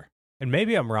sister. And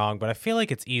maybe I'm wrong, but I feel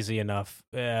like it's easy enough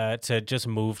to just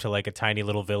move to like a tiny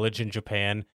little village in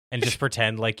Japan and just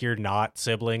pretend like you're not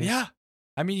siblings. Yeah.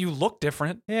 I mean, you look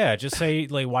different. Yeah, just say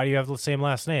like, why do you have the same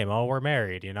last name? Oh, we're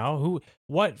married. You know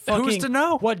who's to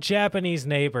know? What Japanese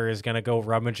neighbor is gonna go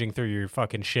rummaging through your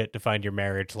fucking shit to find your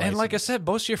marriage license? And like I said,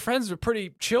 most of your friends are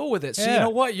pretty chill with it. So you know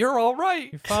what? You're all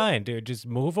right. You're fine, dude. Just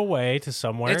move away to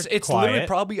somewhere. It's quiet. literally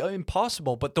probably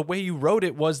impossible. But the way you wrote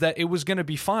it was that it was gonna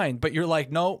be fine. But you're like,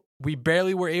 no, we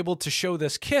barely were able to show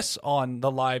this kiss on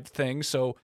the live thing.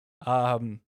 So,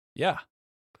 yeah.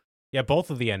 Yeah, both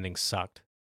of the endings sucked.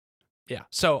 Yeah,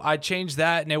 so I changed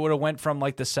that, and it would have went from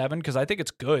like the 7 because I think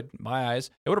it's good in my eyes.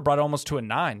 It would have brought it almost to a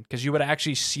 9 because you would have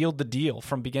actually sealed the deal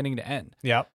from beginning to end.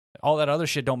 Yeah, all that other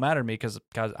shit don't matter to me because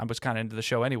I was kind of into the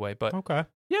show anyway. But okay,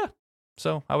 yeah,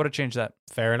 so I would have changed that.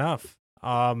 Fair enough.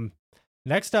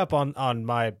 Next up on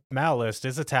my Mal list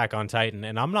is Attack on Titan,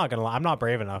 and I'm not gonna lie, I'm not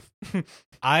brave enough.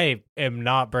 I am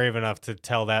not brave enough to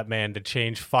tell that man to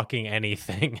change fucking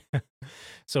anything.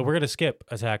 So we're gonna skip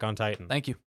Attack on Titan. Thank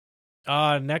you.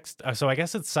 Next, so I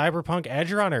guess it's Cyberpunk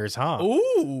Edge Runners, huh?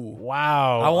 Ooh,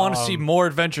 wow! I want to see more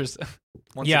adventures.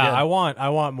 Again. I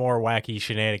want more wacky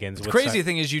shenanigans. The crazy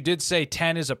thing is, you did say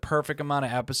 10 is a perfect amount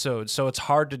of episodes, so it's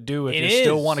hard to do if you is.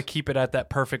 Still want to keep it at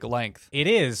that perfect length. It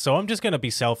is. So I'm just gonna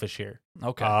be selfish here.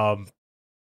 Okay.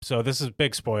 So this is a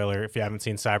big spoiler if you haven't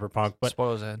seen Cyberpunk, but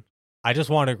spoilers ahead. I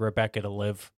just wanted Rebecca to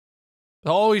live.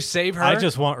 Always save her. I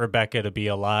just want Rebecca to be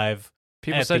alive.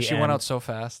 People said she went out so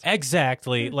fast.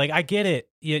 Exactly. Like, I get it.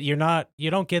 You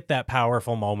don't get that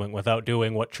powerful moment without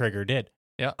doing what Trigger did.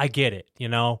 Yeah. I get it, you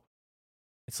know?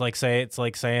 It's like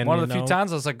saying one of the few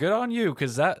times I was like, good on you,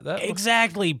 because that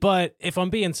exactly. But if I'm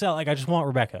being like, I just want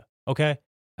Rebecca, okay?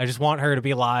 I just want her to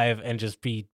be alive and just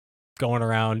be going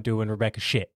around doing Rebecca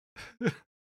shit.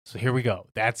 So here we go.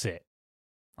 That's it.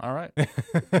 All right. No,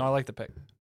 I like the pick.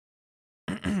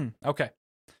 Okay.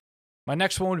 My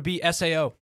next one would be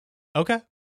SAO. Okay.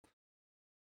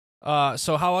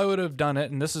 So how I would have done it,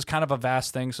 and this is kind of a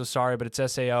vast thing, so sorry, but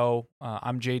it's SAO.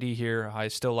 I'm JD here. I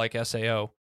still like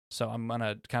SAO, so I'm going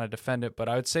to kind of defend it. But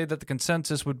I would say that the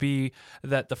consensus would be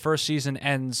that the first season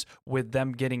ends with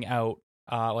them getting out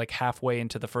like halfway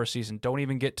into the first season. Don't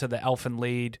even get to the Elfin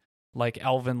Lead, like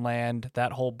Elven Land,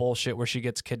 that whole bullshit where she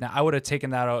gets kidnapped. I would have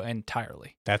taken that out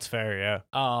entirely. That's fair, yeah.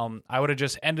 I would have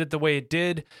just ended the way it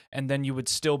did, and then you would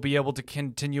still be able to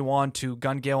continue on to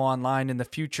Gun Gale Online in the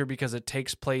future because it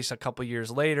takes place a couple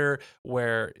years later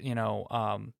where,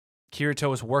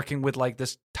 Kirito is working with like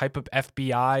this type of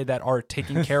FBI that are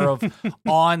taking care of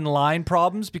online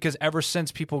problems because ever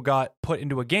since people got put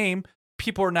into a game,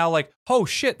 people are now like, oh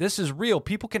shit, this is real.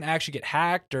 People can actually get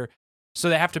hacked so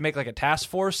they have to make like a task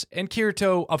force. And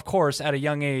Kirito, of course, at a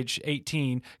young age,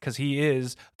 18, because he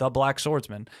is the Black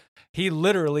Swordsman, he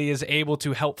literally is able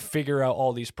to help figure out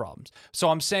all these problems. So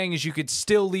I'm saying is you could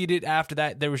still lead it after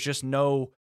that. There was just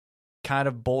no kind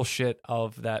of bullshit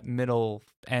of that middle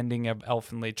ending of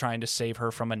Elfenlied trying to save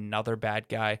her from another bad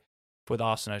guy with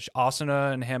Asuna.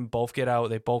 Asuna and him both get out,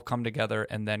 they both come together,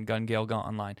 and then Gun Gale go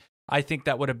online. I think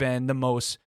that would have been the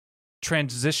most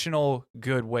transitional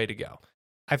good way to go.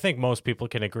 I think most people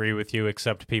can agree with you,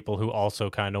 except people who also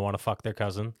kind of want to fuck their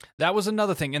cousin. That was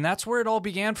another thing, and that's where it all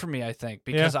began for me, I think,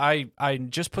 because I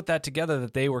just put that together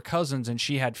that they were cousins and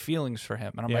she had feelings for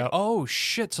him. And I'm like, oh,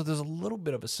 shit, so there's a little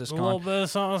bit of a siscon. A little bit of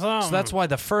something. So that's why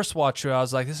the first watch through, I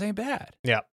was like, this ain't bad.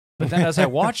 Yeah. But then as I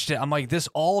watched it, I'm like, this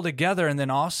all together, and then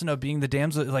Asuna being the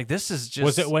damsel, like, this is just...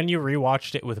 Was it when you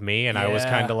rewatched it with me and I was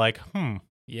kind of like,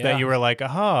 that you were like,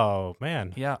 oh,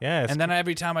 man. Yeah. Yes. And then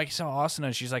every time I saw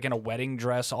Asuna, she's like in a wedding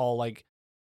dress, all like...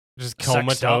 just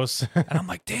comatose. And I'm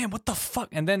like, damn, what the fuck?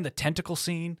 And then the tentacle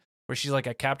scene where she's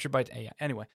like, captured by... Yeah,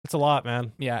 anyway. It's a lot,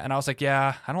 man. Yeah, and I was like,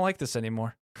 yeah, I don't like this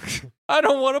anymore. I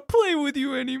don't want to play with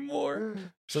you anymore.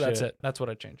 So that's it. That's what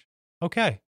I changed.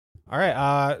 Okay. All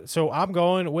right. So I'm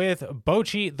going with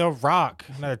Bocchi the Rock.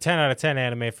 Another 10 out of 10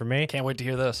 anime for me. Can't wait to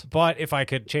hear this. But if I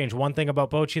could change one thing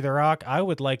about Bocchi the Rock, I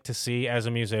would like to see, as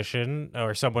a musician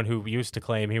or someone who used to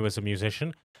claim he was a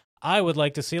musician, I would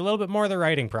like to see a little bit more of the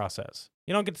writing process.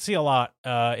 You don't get to see a lot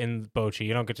in Bocchi.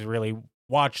 You don't get to really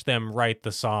watch them write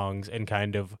the songs and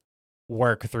kind of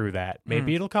work through that.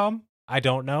 Maybe it'll come. I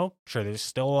don't know. Sure, there's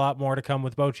still a lot more to come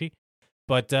with Bocchi.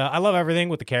 But I love everything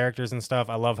with the characters and stuff.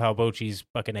 I love how Bocchi's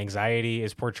fucking anxiety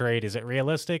is portrayed. Is it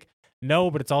realistic?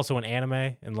 No, but it's also an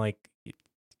anime. And like,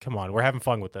 come on, we're having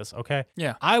fun with this, okay?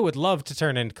 Yeah. I would love to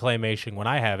turn into claymation when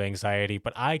I have anxiety,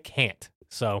 but I can't.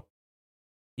 So,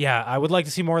 yeah, I would like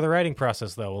to see more of the writing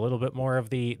process, though. A little bit more of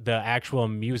the actual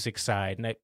music side. And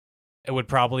it would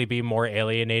probably be more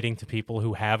alienating to people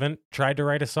who haven't tried to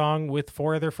write a song with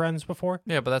 4 of their friends before.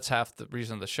 Yeah, but that's half the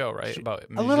reason of the show, right? About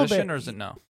a little bit. Or is it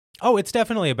no? Oh, it's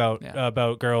definitely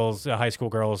about girls, high school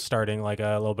girls starting like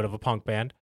a little bit of a punk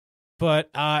band.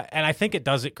 But and I think it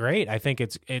does it great. I think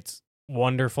it's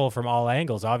wonderful from all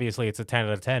angles. Obviously, it's a 10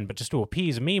 out of 10, but just to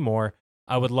appease me more,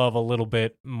 I would love a little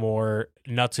bit more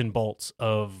nuts and bolts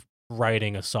of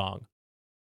writing a song.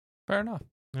 Fair enough.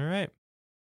 All right.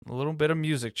 A little bit of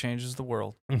music changes the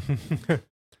world.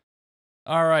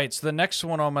 All right, so the next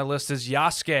one on my list is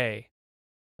Yasuke,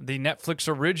 the Netflix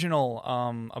original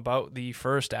about the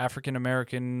first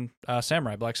African-American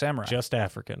samurai, black samurai. Just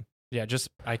African. Yeah,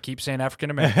 I keep saying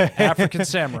African-American. African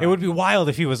samurai. It would be wild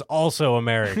if he was also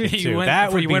American, too. He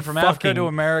went from Africa to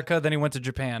America, then he went to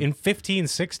Japan. In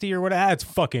 1560 or what? That's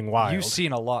fucking wild. You've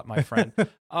seen a lot, my friend.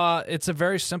 It's a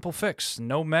very simple fix.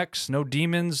 No mechs, no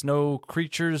demons, no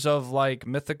creatures of, like,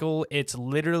 mythical. It's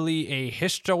literally a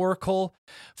historical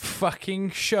fucking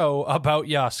show about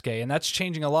Yasuke, and that's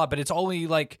changing a lot, but it's only,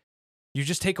 like, you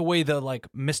just take away the, like,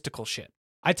 mystical shit.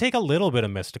 I take a little bit of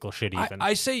mystical shit even.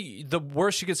 I say the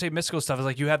worst you could say mystical stuff is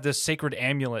like you have this sacred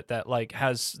amulet that like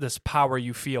has this power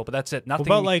you feel, but that's it.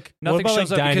 Nothing nothing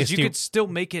shows up because you could still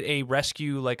make it a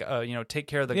rescue, like take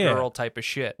care of the girl type of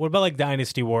shit. What about like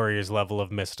Dynasty Warriors level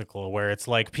of mystical, where it's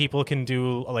like people can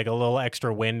do like a little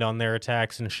extra wind on their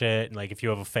attacks and shit, and like if you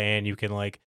have a fan, you can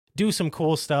like do some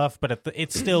cool stuff, but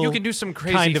it's still you can do some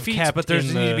crazy kind of feats, but there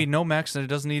doesn't need to be no mechs and it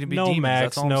doesn't need to be no demons. mechs,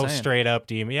 that's all no I'm saying. Straight up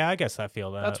demon. Yeah, I guess I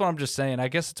feel that. That's what I'm just saying. I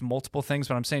guess it's multiple things,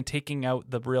 but I'm saying taking out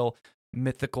the real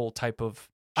mythical type of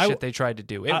shit they tried to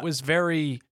do. It was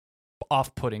very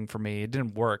off-putting for me. It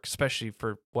didn't work, especially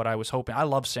for what I was hoping. I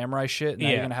love samurai shit. Now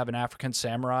you're gonna have an African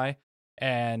samurai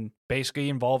and basically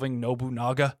involving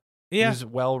Nobunaga, who's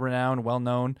well-renowned,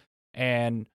 well-known,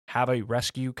 and have a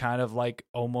rescue kind of like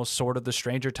almost sort of the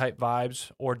Stranger type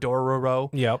vibes or Dororo.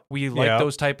 Yep. We like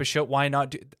those type of shit. Why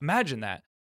not imagine that?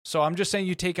 So I'm just saying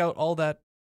you take out all that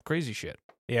crazy shit.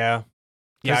 Yeah.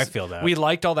 Yeah, I feel that. We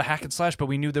liked all the hack and slash, but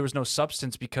we knew there was no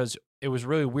substance because it was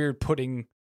really weird putting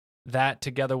that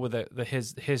together with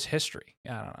his history.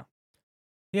 I don't know.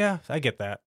 Yeah, I get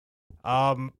that.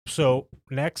 So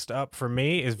next up for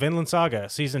me is Vinland Saga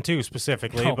season 2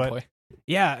 specifically, boy.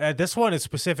 Yeah, this one is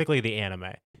specifically the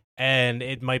anime. And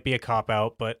it might be a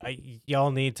cop-out, but y'all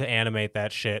need to animate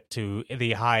that shit to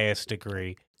the highest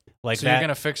degree. Like so you're going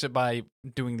to fix it by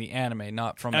doing the anime,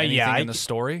 not from anything in the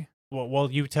story? Well,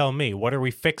 you tell me. What are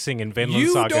we fixing in Vinland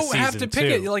Saga season 2? You don't have to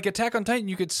pick it. Like Attack on Titan,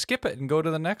 you could skip it and go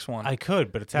to the next one. I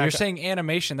could, but You're saying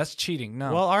animation. That's cheating.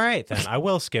 No. Well, all right, then. I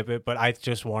will skip it, but I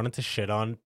just wanted to shit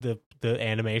on the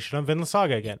animation on Vinland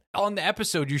Saga again. On the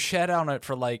episode, you shat on it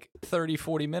for like 30,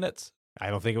 40 minutes.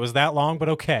 I don't think it was that long, but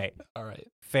okay. All right.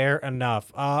 Fair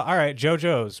enough. All right,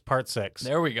 JoJo's Part 6.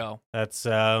 There we go. That's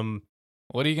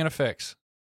What are you gonna fix?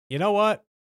 You know what?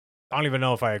 I don't even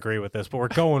know if I agree with this, but we're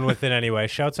going with it anyway.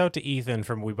 Shouts out to Ethan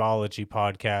from Weebology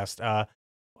Podcast.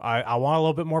 I want a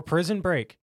little bit more Prison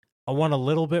Break. I want a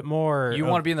little bit more. You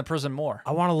want to be in the prison more.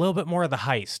 I want a little bit more of the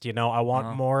heist, you know? I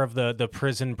want more of the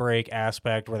prison break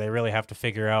aspect where they really have to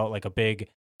figure out like a big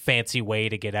fancy way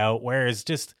to get out. Whereas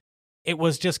it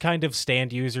was just kind of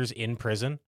stand users in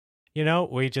prison. You know,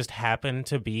 we just happened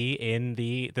to be in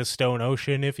the Stone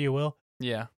Ocean, if you will.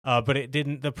 Yeah. But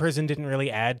the prison didn't really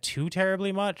add too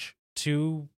terribly much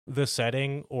to the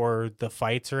setting or the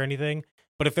fights or anything.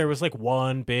 But if there was like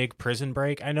one big prison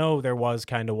break, I know there was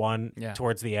kind of one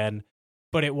towards the end,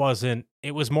 but it wasn't.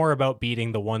 It was more about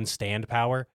beating the one stand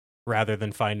power rather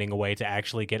than finding a way to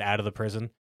actually get out of the prison.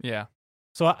 Yeah.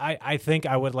 So I think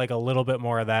I would like a little bit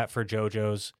more of that for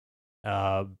JoJo's.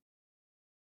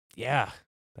 Yeah,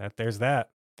 there's that.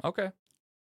 Okay.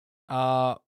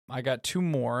 I got two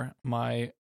more.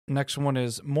 My next one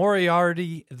is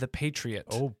Moriarty the Patriot.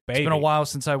 Oh, baby. It's been a while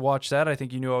since I watched that. I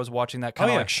think you knew I was watching that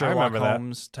kind of like Sherlock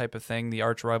Holmes type of thing, the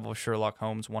arch rival of Sherlock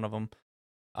Holmes, one of them.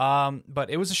 But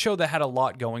it was a show that had a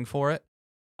lot going for it.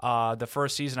 The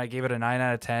first season, I gave it a 9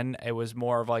 out of 10. It was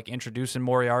more of like introducing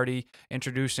Moriarty,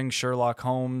 introducing Sherlock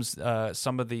Holmes,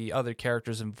 some of the other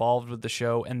characters involved with the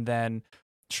show, and then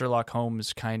Sherlock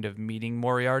Holmes kind of meeting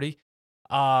Moriarty.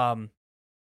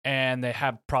 And they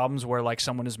have problems where like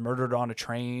someone is murdered on a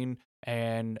train,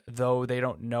 and though they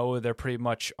don't know, they're pretty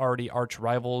much already arch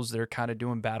rivals. They're kind of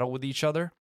doing battle with each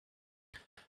other.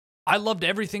 I loved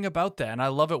everything about that, and I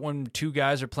love it when two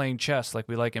guys are playing chess like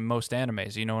we like in most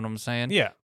animes. You know what I'm saying? Yeah.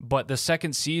 But the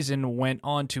second season went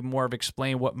on to more of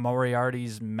explain what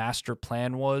Moriarty's master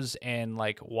plan was and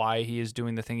like why he is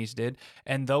doing the thing he's did.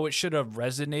 And though it should have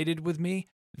resonated with me,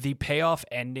 the payoff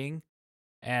ending,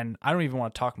 and I don't even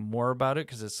want to talk more about it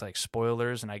because it's like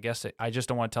spoilers, and I guess I just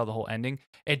don't want to tell the whole ending.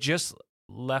 It just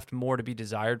left more to be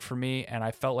desired for me, and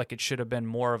I felt like it should have been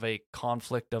more of a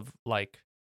conflict of like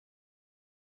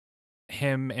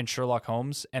him and Sherlock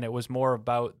Holmes, and it was more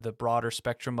about the broader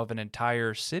spectrum of an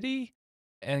entire city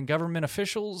and government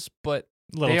officials, but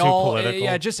they all political.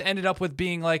 Yeah, just ended up with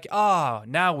being like,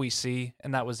 now we see,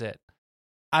 and that was it.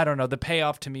 I don't know. The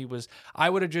payoff to me was I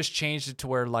would have just changed it to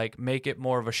where like make it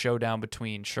more of a showdown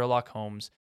between Sherlock Holmes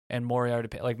and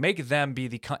Moriarty. Like make them be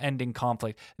the ending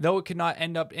conflict, though it could not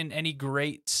end up in any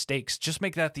great stakes. Just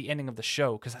make that the ending of the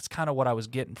show because that's kind of what I was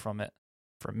getting from it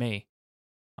for me.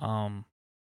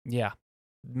 Yeah,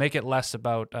 make it less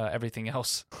about everything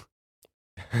else.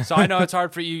 So I know it's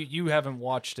hard for you. You haven't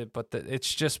watched it, but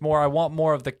it's just more. I want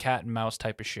more of the cat and mouse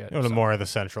type of shit. More of the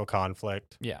central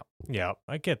conflict. Yeah. Yeah,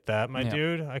 I get that, my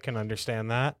dude. I can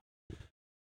understand that.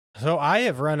 So I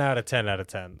have run out of 10 out of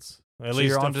 10s. At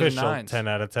least official 10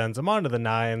 out of 10s. I'm on to the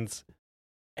 9s.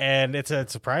 And it's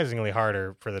surprisingly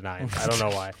harder for the 9s. I don't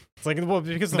know why. It's like, well,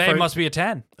 because they must be a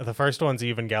 10. The first one's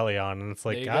Evangelion, and it's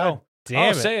like, God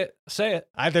damn it. Say it.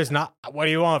 There's not, what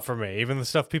do you want from me? Even the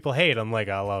stuff people hate, I'm like,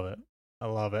 I love it. I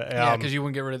love it. Yeah, because you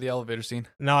wouldn't get rid of the elevator scene.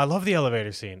 No, I love the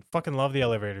elevator scene. Fucking love the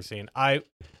elevator scene. I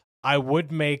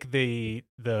would make the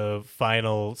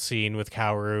final scene with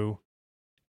Kaoru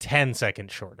 10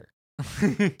 seconds shorter. 10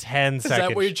 seconds. Is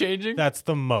that what you're changing? That's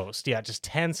the most. Yeah, just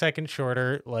 10 seconds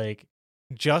shorter, like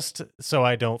just so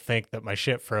I don't think that my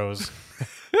shit froze.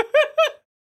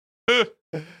 But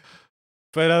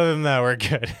other than that, we're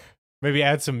good. Maybe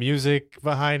add some music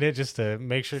behind it just to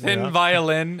make sure. Thin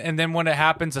violin, and then when it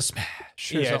happens, a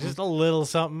smash. Yeah, something. Just a little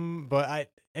something. But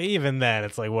even then,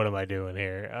 it's like, what am I doing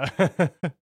here?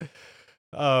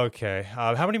 Okay.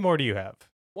 How many more do you have?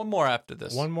 One more after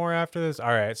this. One more after this? All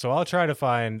right. So I'll try to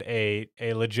find a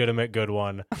legitimate good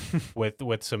one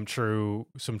with some true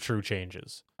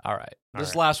changes. All right.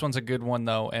 This last one's a good one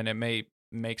though, and it may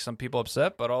make some people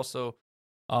upset, but also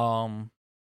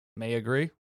may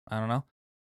agree. I don't know.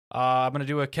 I'm going to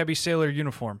do a Kebi Sailor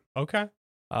uniform. Okay.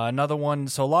 Another one.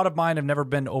 So a lot of mine have never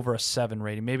been over a 7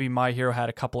 rating. Maybe My Hero had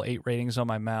a couple 8 ratings on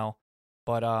my Mal.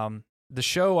 But the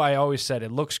show, I always said,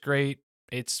 it looks great.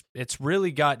 It's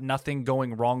really got nothing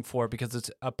going wrong for it because it's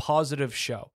a positive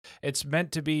show. It's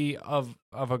meant to be of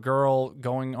a girl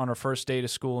going on her first day to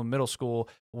school in middle school,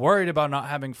 worried about not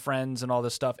having friends and all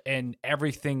this stuff, and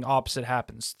everything opposite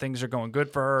happens. Things are going good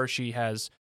for her. She has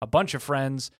a bunch of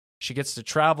friends. She gets to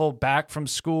travel back from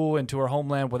school into her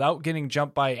homeland without getting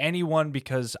jumped by anyone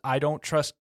because I don't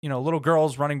trust, little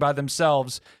girls running by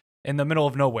themselves in the middle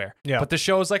of nowhere. Yeah. But the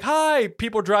show is like, hi,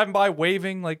 people driving by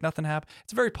waving like nothing happened.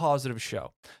 It's a very positive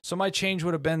show. So my change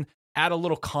would have been add a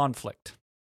little conflict.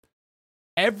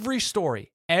 Every story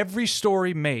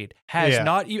made has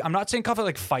I'm not saying conflict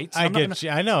like fights. I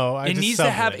know. It needs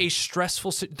to have a stressful,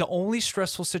 the only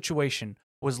stressful situation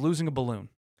was losing a balloon.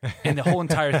 And the whole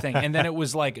entire thing. And then it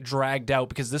was like dragged out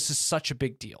because this is such a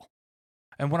big deal.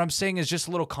 And what I'm saying is just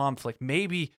a little conflict.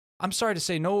 Maybe, I'm sorry to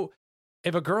say, no,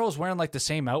 if a girl is wearing like the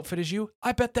same outfit as you,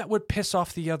 I bet that would piss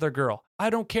off the other girl. I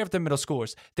don't care if they're middle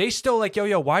schoolers. They still like,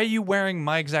 yo, why are you wearing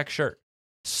my exact shirt?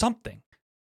 Something.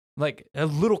 Like a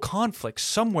little conflict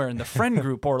somewhere in the friend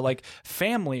group or like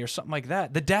family or something like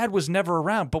that. The dad was never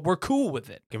around, but we're cool with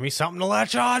it. Give me something to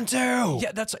latch on to.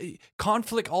 Yeah, that's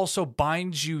conflict also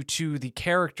binds you to the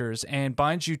characters and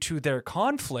binds you to their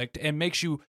conflict and makes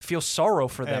you feel sorrow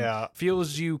for them. Yeah.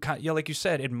 Feels you, like you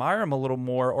said, admire them a little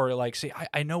more or like, say,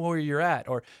 I know where you're at.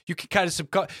 Or you can kind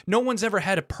of, no one's ever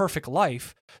had a perfect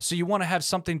life. So you want to have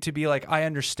something to be like, I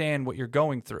understand what you're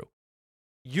going through.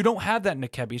 You don't have that in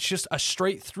Akebi. It's just a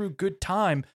straight through good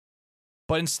time.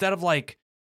 But instead of like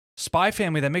Spy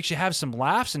Family that makes you have some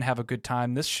laughs and have a good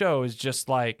time, this show is just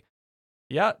like,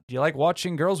 yeah, do you like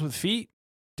watching girls with feet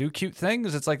do cute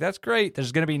things? It's like, that's great.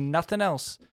 There's going to be nothing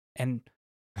else. And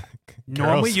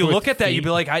normally you look at that, you'd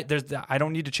be like, I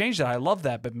don't need to change that. I love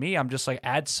that. But me, I'm just like,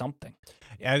 add something.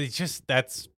 Yeah,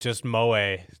 that's just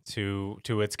moe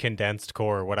to its condensed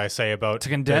core. What I say about to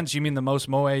condense, you mean the most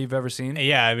moe you've ever seen?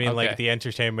 Yeah, I mean Okay. like the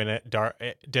entertainment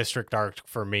district arc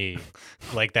for me,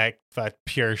 like that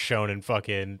pure shonen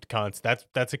fucking const. That's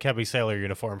a Akebi Sailor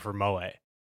uniform for moe.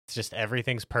 It's just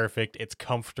everything's perfect. It's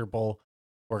comfortable.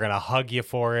 We're gonna hug you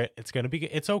for it.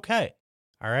 It's okay.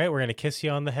 All right, we're gonna kiss you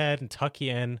on the head and tuck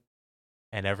you in.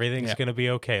 And everything's gonna be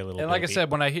okay, little. And like baby. I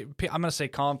said, when I'm gonna say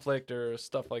conflict or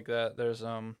stuff like that,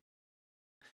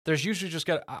 there's usually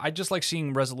I just like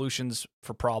seeing resolutions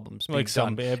for problems being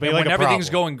done. And like when a everything's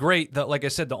problem. going great, like I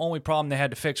said, the only problem they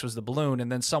had to fix was the balloon,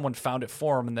 and then someone found it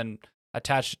for them and then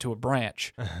attached it to a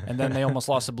branch, and then they almost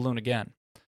lost the balloon again.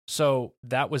 So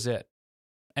that was it.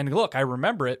 And look, I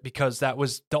remember it because that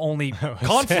was the only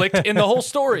conflict in the whole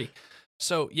story.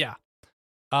 So yeah,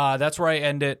 that's where I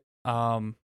end it.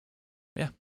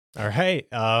 All right.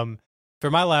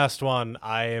 For my last one,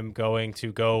 I am going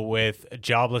to go with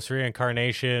Jobless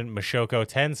Reincarnation Mushoku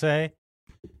Tensei.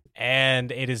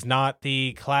 And it is not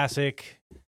the classic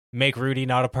make Rudy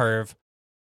not a perv,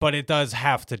 but it does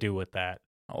have to do with that.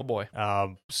 Oh boy.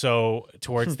 So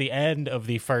towards the end of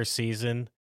the first season,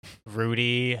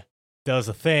 Rudy does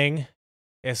a thing.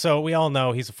 And so we all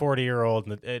know he's a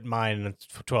 40-year-old in mine,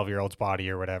 a 12-year-old's body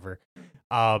or whatever.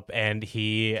 And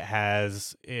he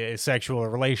has sexual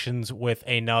relations with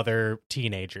another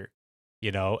teenager,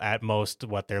 at most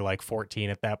what they're like 14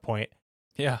 at that point.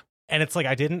 Yeah. And it's like,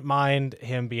 I didn't mind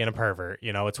him being a pervert,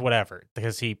 it's whatever,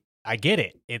 because I get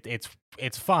it.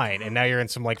 It's fine. And now you're in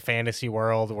some like fantasy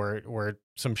world where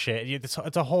some shit, it's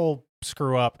a whole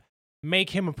screw up.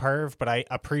 Make him a perv, but I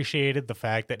appreciated the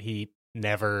fact that he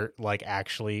never like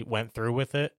actually went through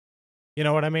with it. You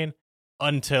know what I mean?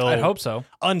 I hope so.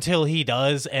 Until he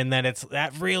does, and then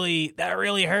that really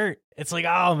hurt. It's like,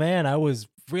 oh man, I was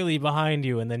really behind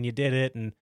you, and then you did it.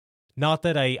 And not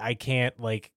that I can't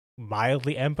like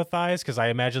mildly empathize, because I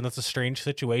imagine that's a strange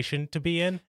situation to be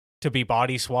in, to be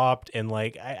body swapped, and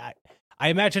like I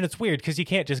imagine it's weird because you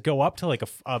can't just go up to like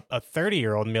a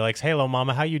 30-year-old and be like, "Hello,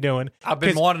 mama, how you doing?" I've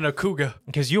been wanting a cougar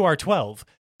because you are 12.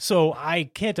 So I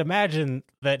can't imagine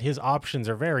that his options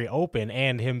are very open,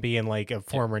 and him being like a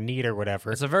former NEET or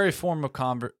whatever. It's a very form of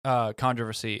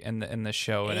controversy in this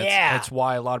show, and it's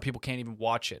why a lot of people can't even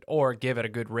watch it or give it a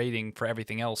good rating for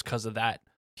everything else because of that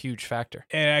huge factor.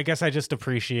 And I guess I just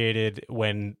appreciated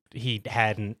when he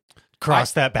hadn't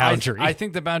crossed that boundary. I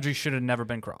think the boundary should have never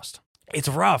been crossed. It's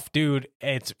rough, dude.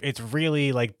 It's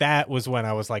really like, that was when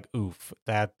I was like, oof,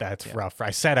 that's rough. I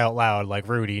said out loud, like,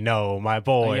 Rudy, no, my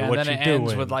boy, what you doing? And then it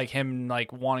ends with like him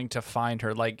like wanting to find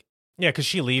her, like, yeah, because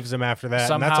she leaves him after that.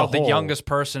 Somehow the youngest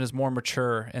person is more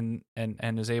mature and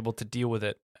is able to deal with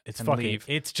it. It's fucking leave.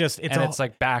 It's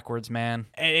like backwards, man.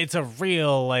 It's a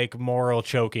real like moral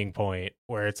choking point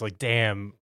where it's like,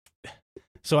 damn.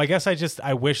 So I guess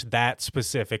I wish that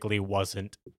specifically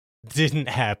didn't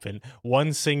happen.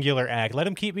 One singular act. Let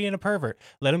him keep being a pervert.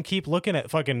 Let him keep looking at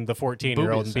fucking the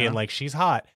 14-year-old and being like, she's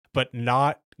hot, but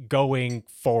not going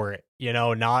for it,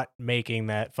 not making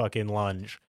that fucking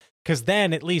lunge. Because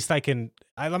then at least I'm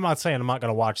not saying I'm not going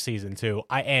to watch season 2.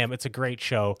 I am. It's a great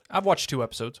show. I've watched 2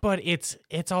 episodes. But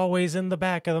it's always in the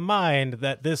back of the mind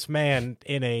that this man,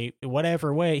 in a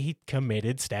whatever way, he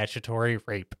committed statutory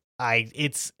rape.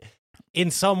 It's in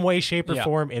some way, shape, or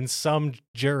form, in some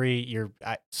jury,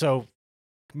 so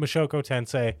Mushoku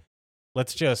Tensei,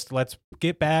 let's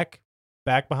get back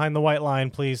behind the white line,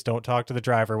 please. Don't talk to the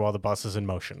driver while the bus is in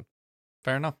motion.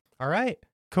 Fair enough. All right,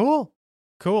 cool.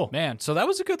 Cool. Man, so that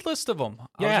was a good list of them. I was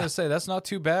Yeah. going to say, that's not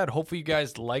too bad. Hopefully you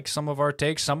guys like some of our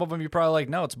takes. Some of them you're probably like,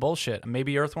 no, it's bullshit.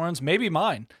 Maybe Earthworms, maybe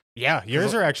mine. Yeah,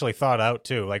 yours are actually thought out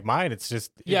too. Like mine, it's just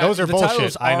Yeah, those are the bullshit.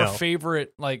 titles I our know.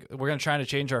 favorite. Like, we're going to try to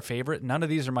change our favorite. None of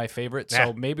these are my favorite, Yeah.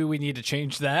 so maybe we need to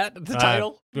change that, the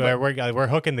title. We're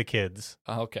hooking the kids.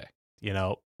 Okay, You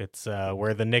know, it's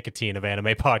we're the nicotine of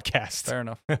anime podcast. fair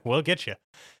enough. We'll get you.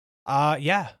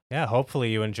 Yeah. Hopefully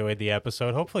you enjoyed the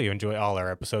episode. Hopefully you enjoy all our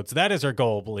episodes. That is our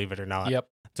goal, believe it or not. Yep.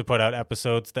 To put out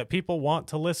episodes that people want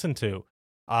to listen to.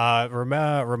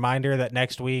 Reminder that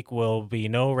next week will be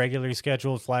no regularly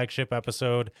scheduled flagship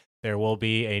episode. There will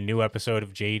be a new episode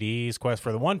of JD's Quest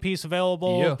for the One Piece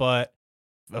available, Yeah. but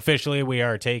officially we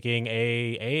are taking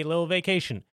a little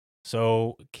vacation.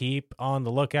 So keep on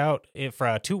the lookout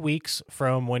for 2 weeks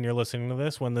from when you're listening to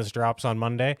this, when this drops on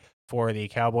Monday, for the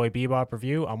Cowboy Bebop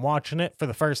review. I'm watching it for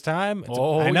the first time.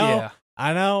 I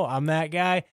know, I'm that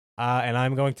guy, and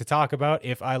I'm going to talk about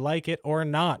if I like it or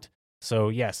not. So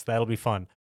yes, that'll be fun.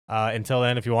 Until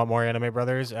then, if you want more Anime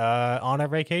Brothers on our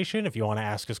vacation, if you want to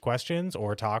ask us questions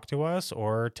or talk to us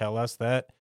or tell us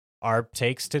that our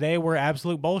takes today were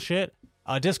absolute bullshit,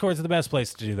 Discord's the best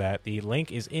place to do that. The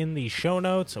link is in the show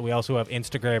notes. We also have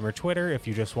Instagram or Twitter if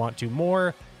you just want to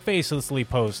more facelessly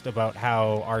post about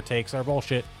how our takes are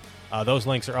bullshit. Those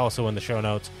links are also in the show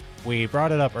notes. We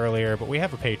brought it up earlier, but we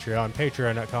have a Patreon,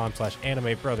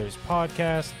 patreon.com/Anime Brothers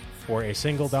Podcast. For a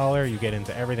single $1, you get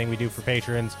into everything we do for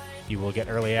patrons. You will get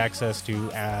early access to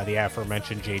the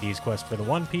aforementioned JD's Quest for the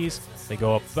One Piece. They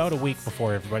go up about a week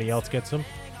before everybody else gets them.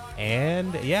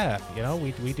 And yeah, you know,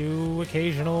 we do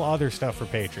occasional other stuff for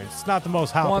patrons. It's not the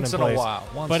most hopping Once in in place, a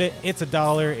while. but it's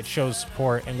 $1. It shows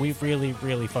support, and we really,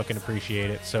 really fucking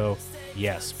appreciate it. So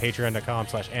yes,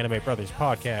 patreon.com/Anime Brothers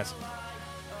Podcast.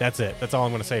 That's it. That's all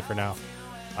I'm going to say for now.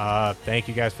 Thank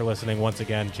you guys for listening once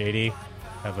again. JD,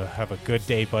 have a good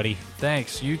day, buddy.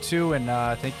 Thanks. You too, and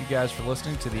thank you guys for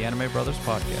listening to the Anime Brothers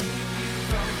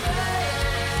Podcast.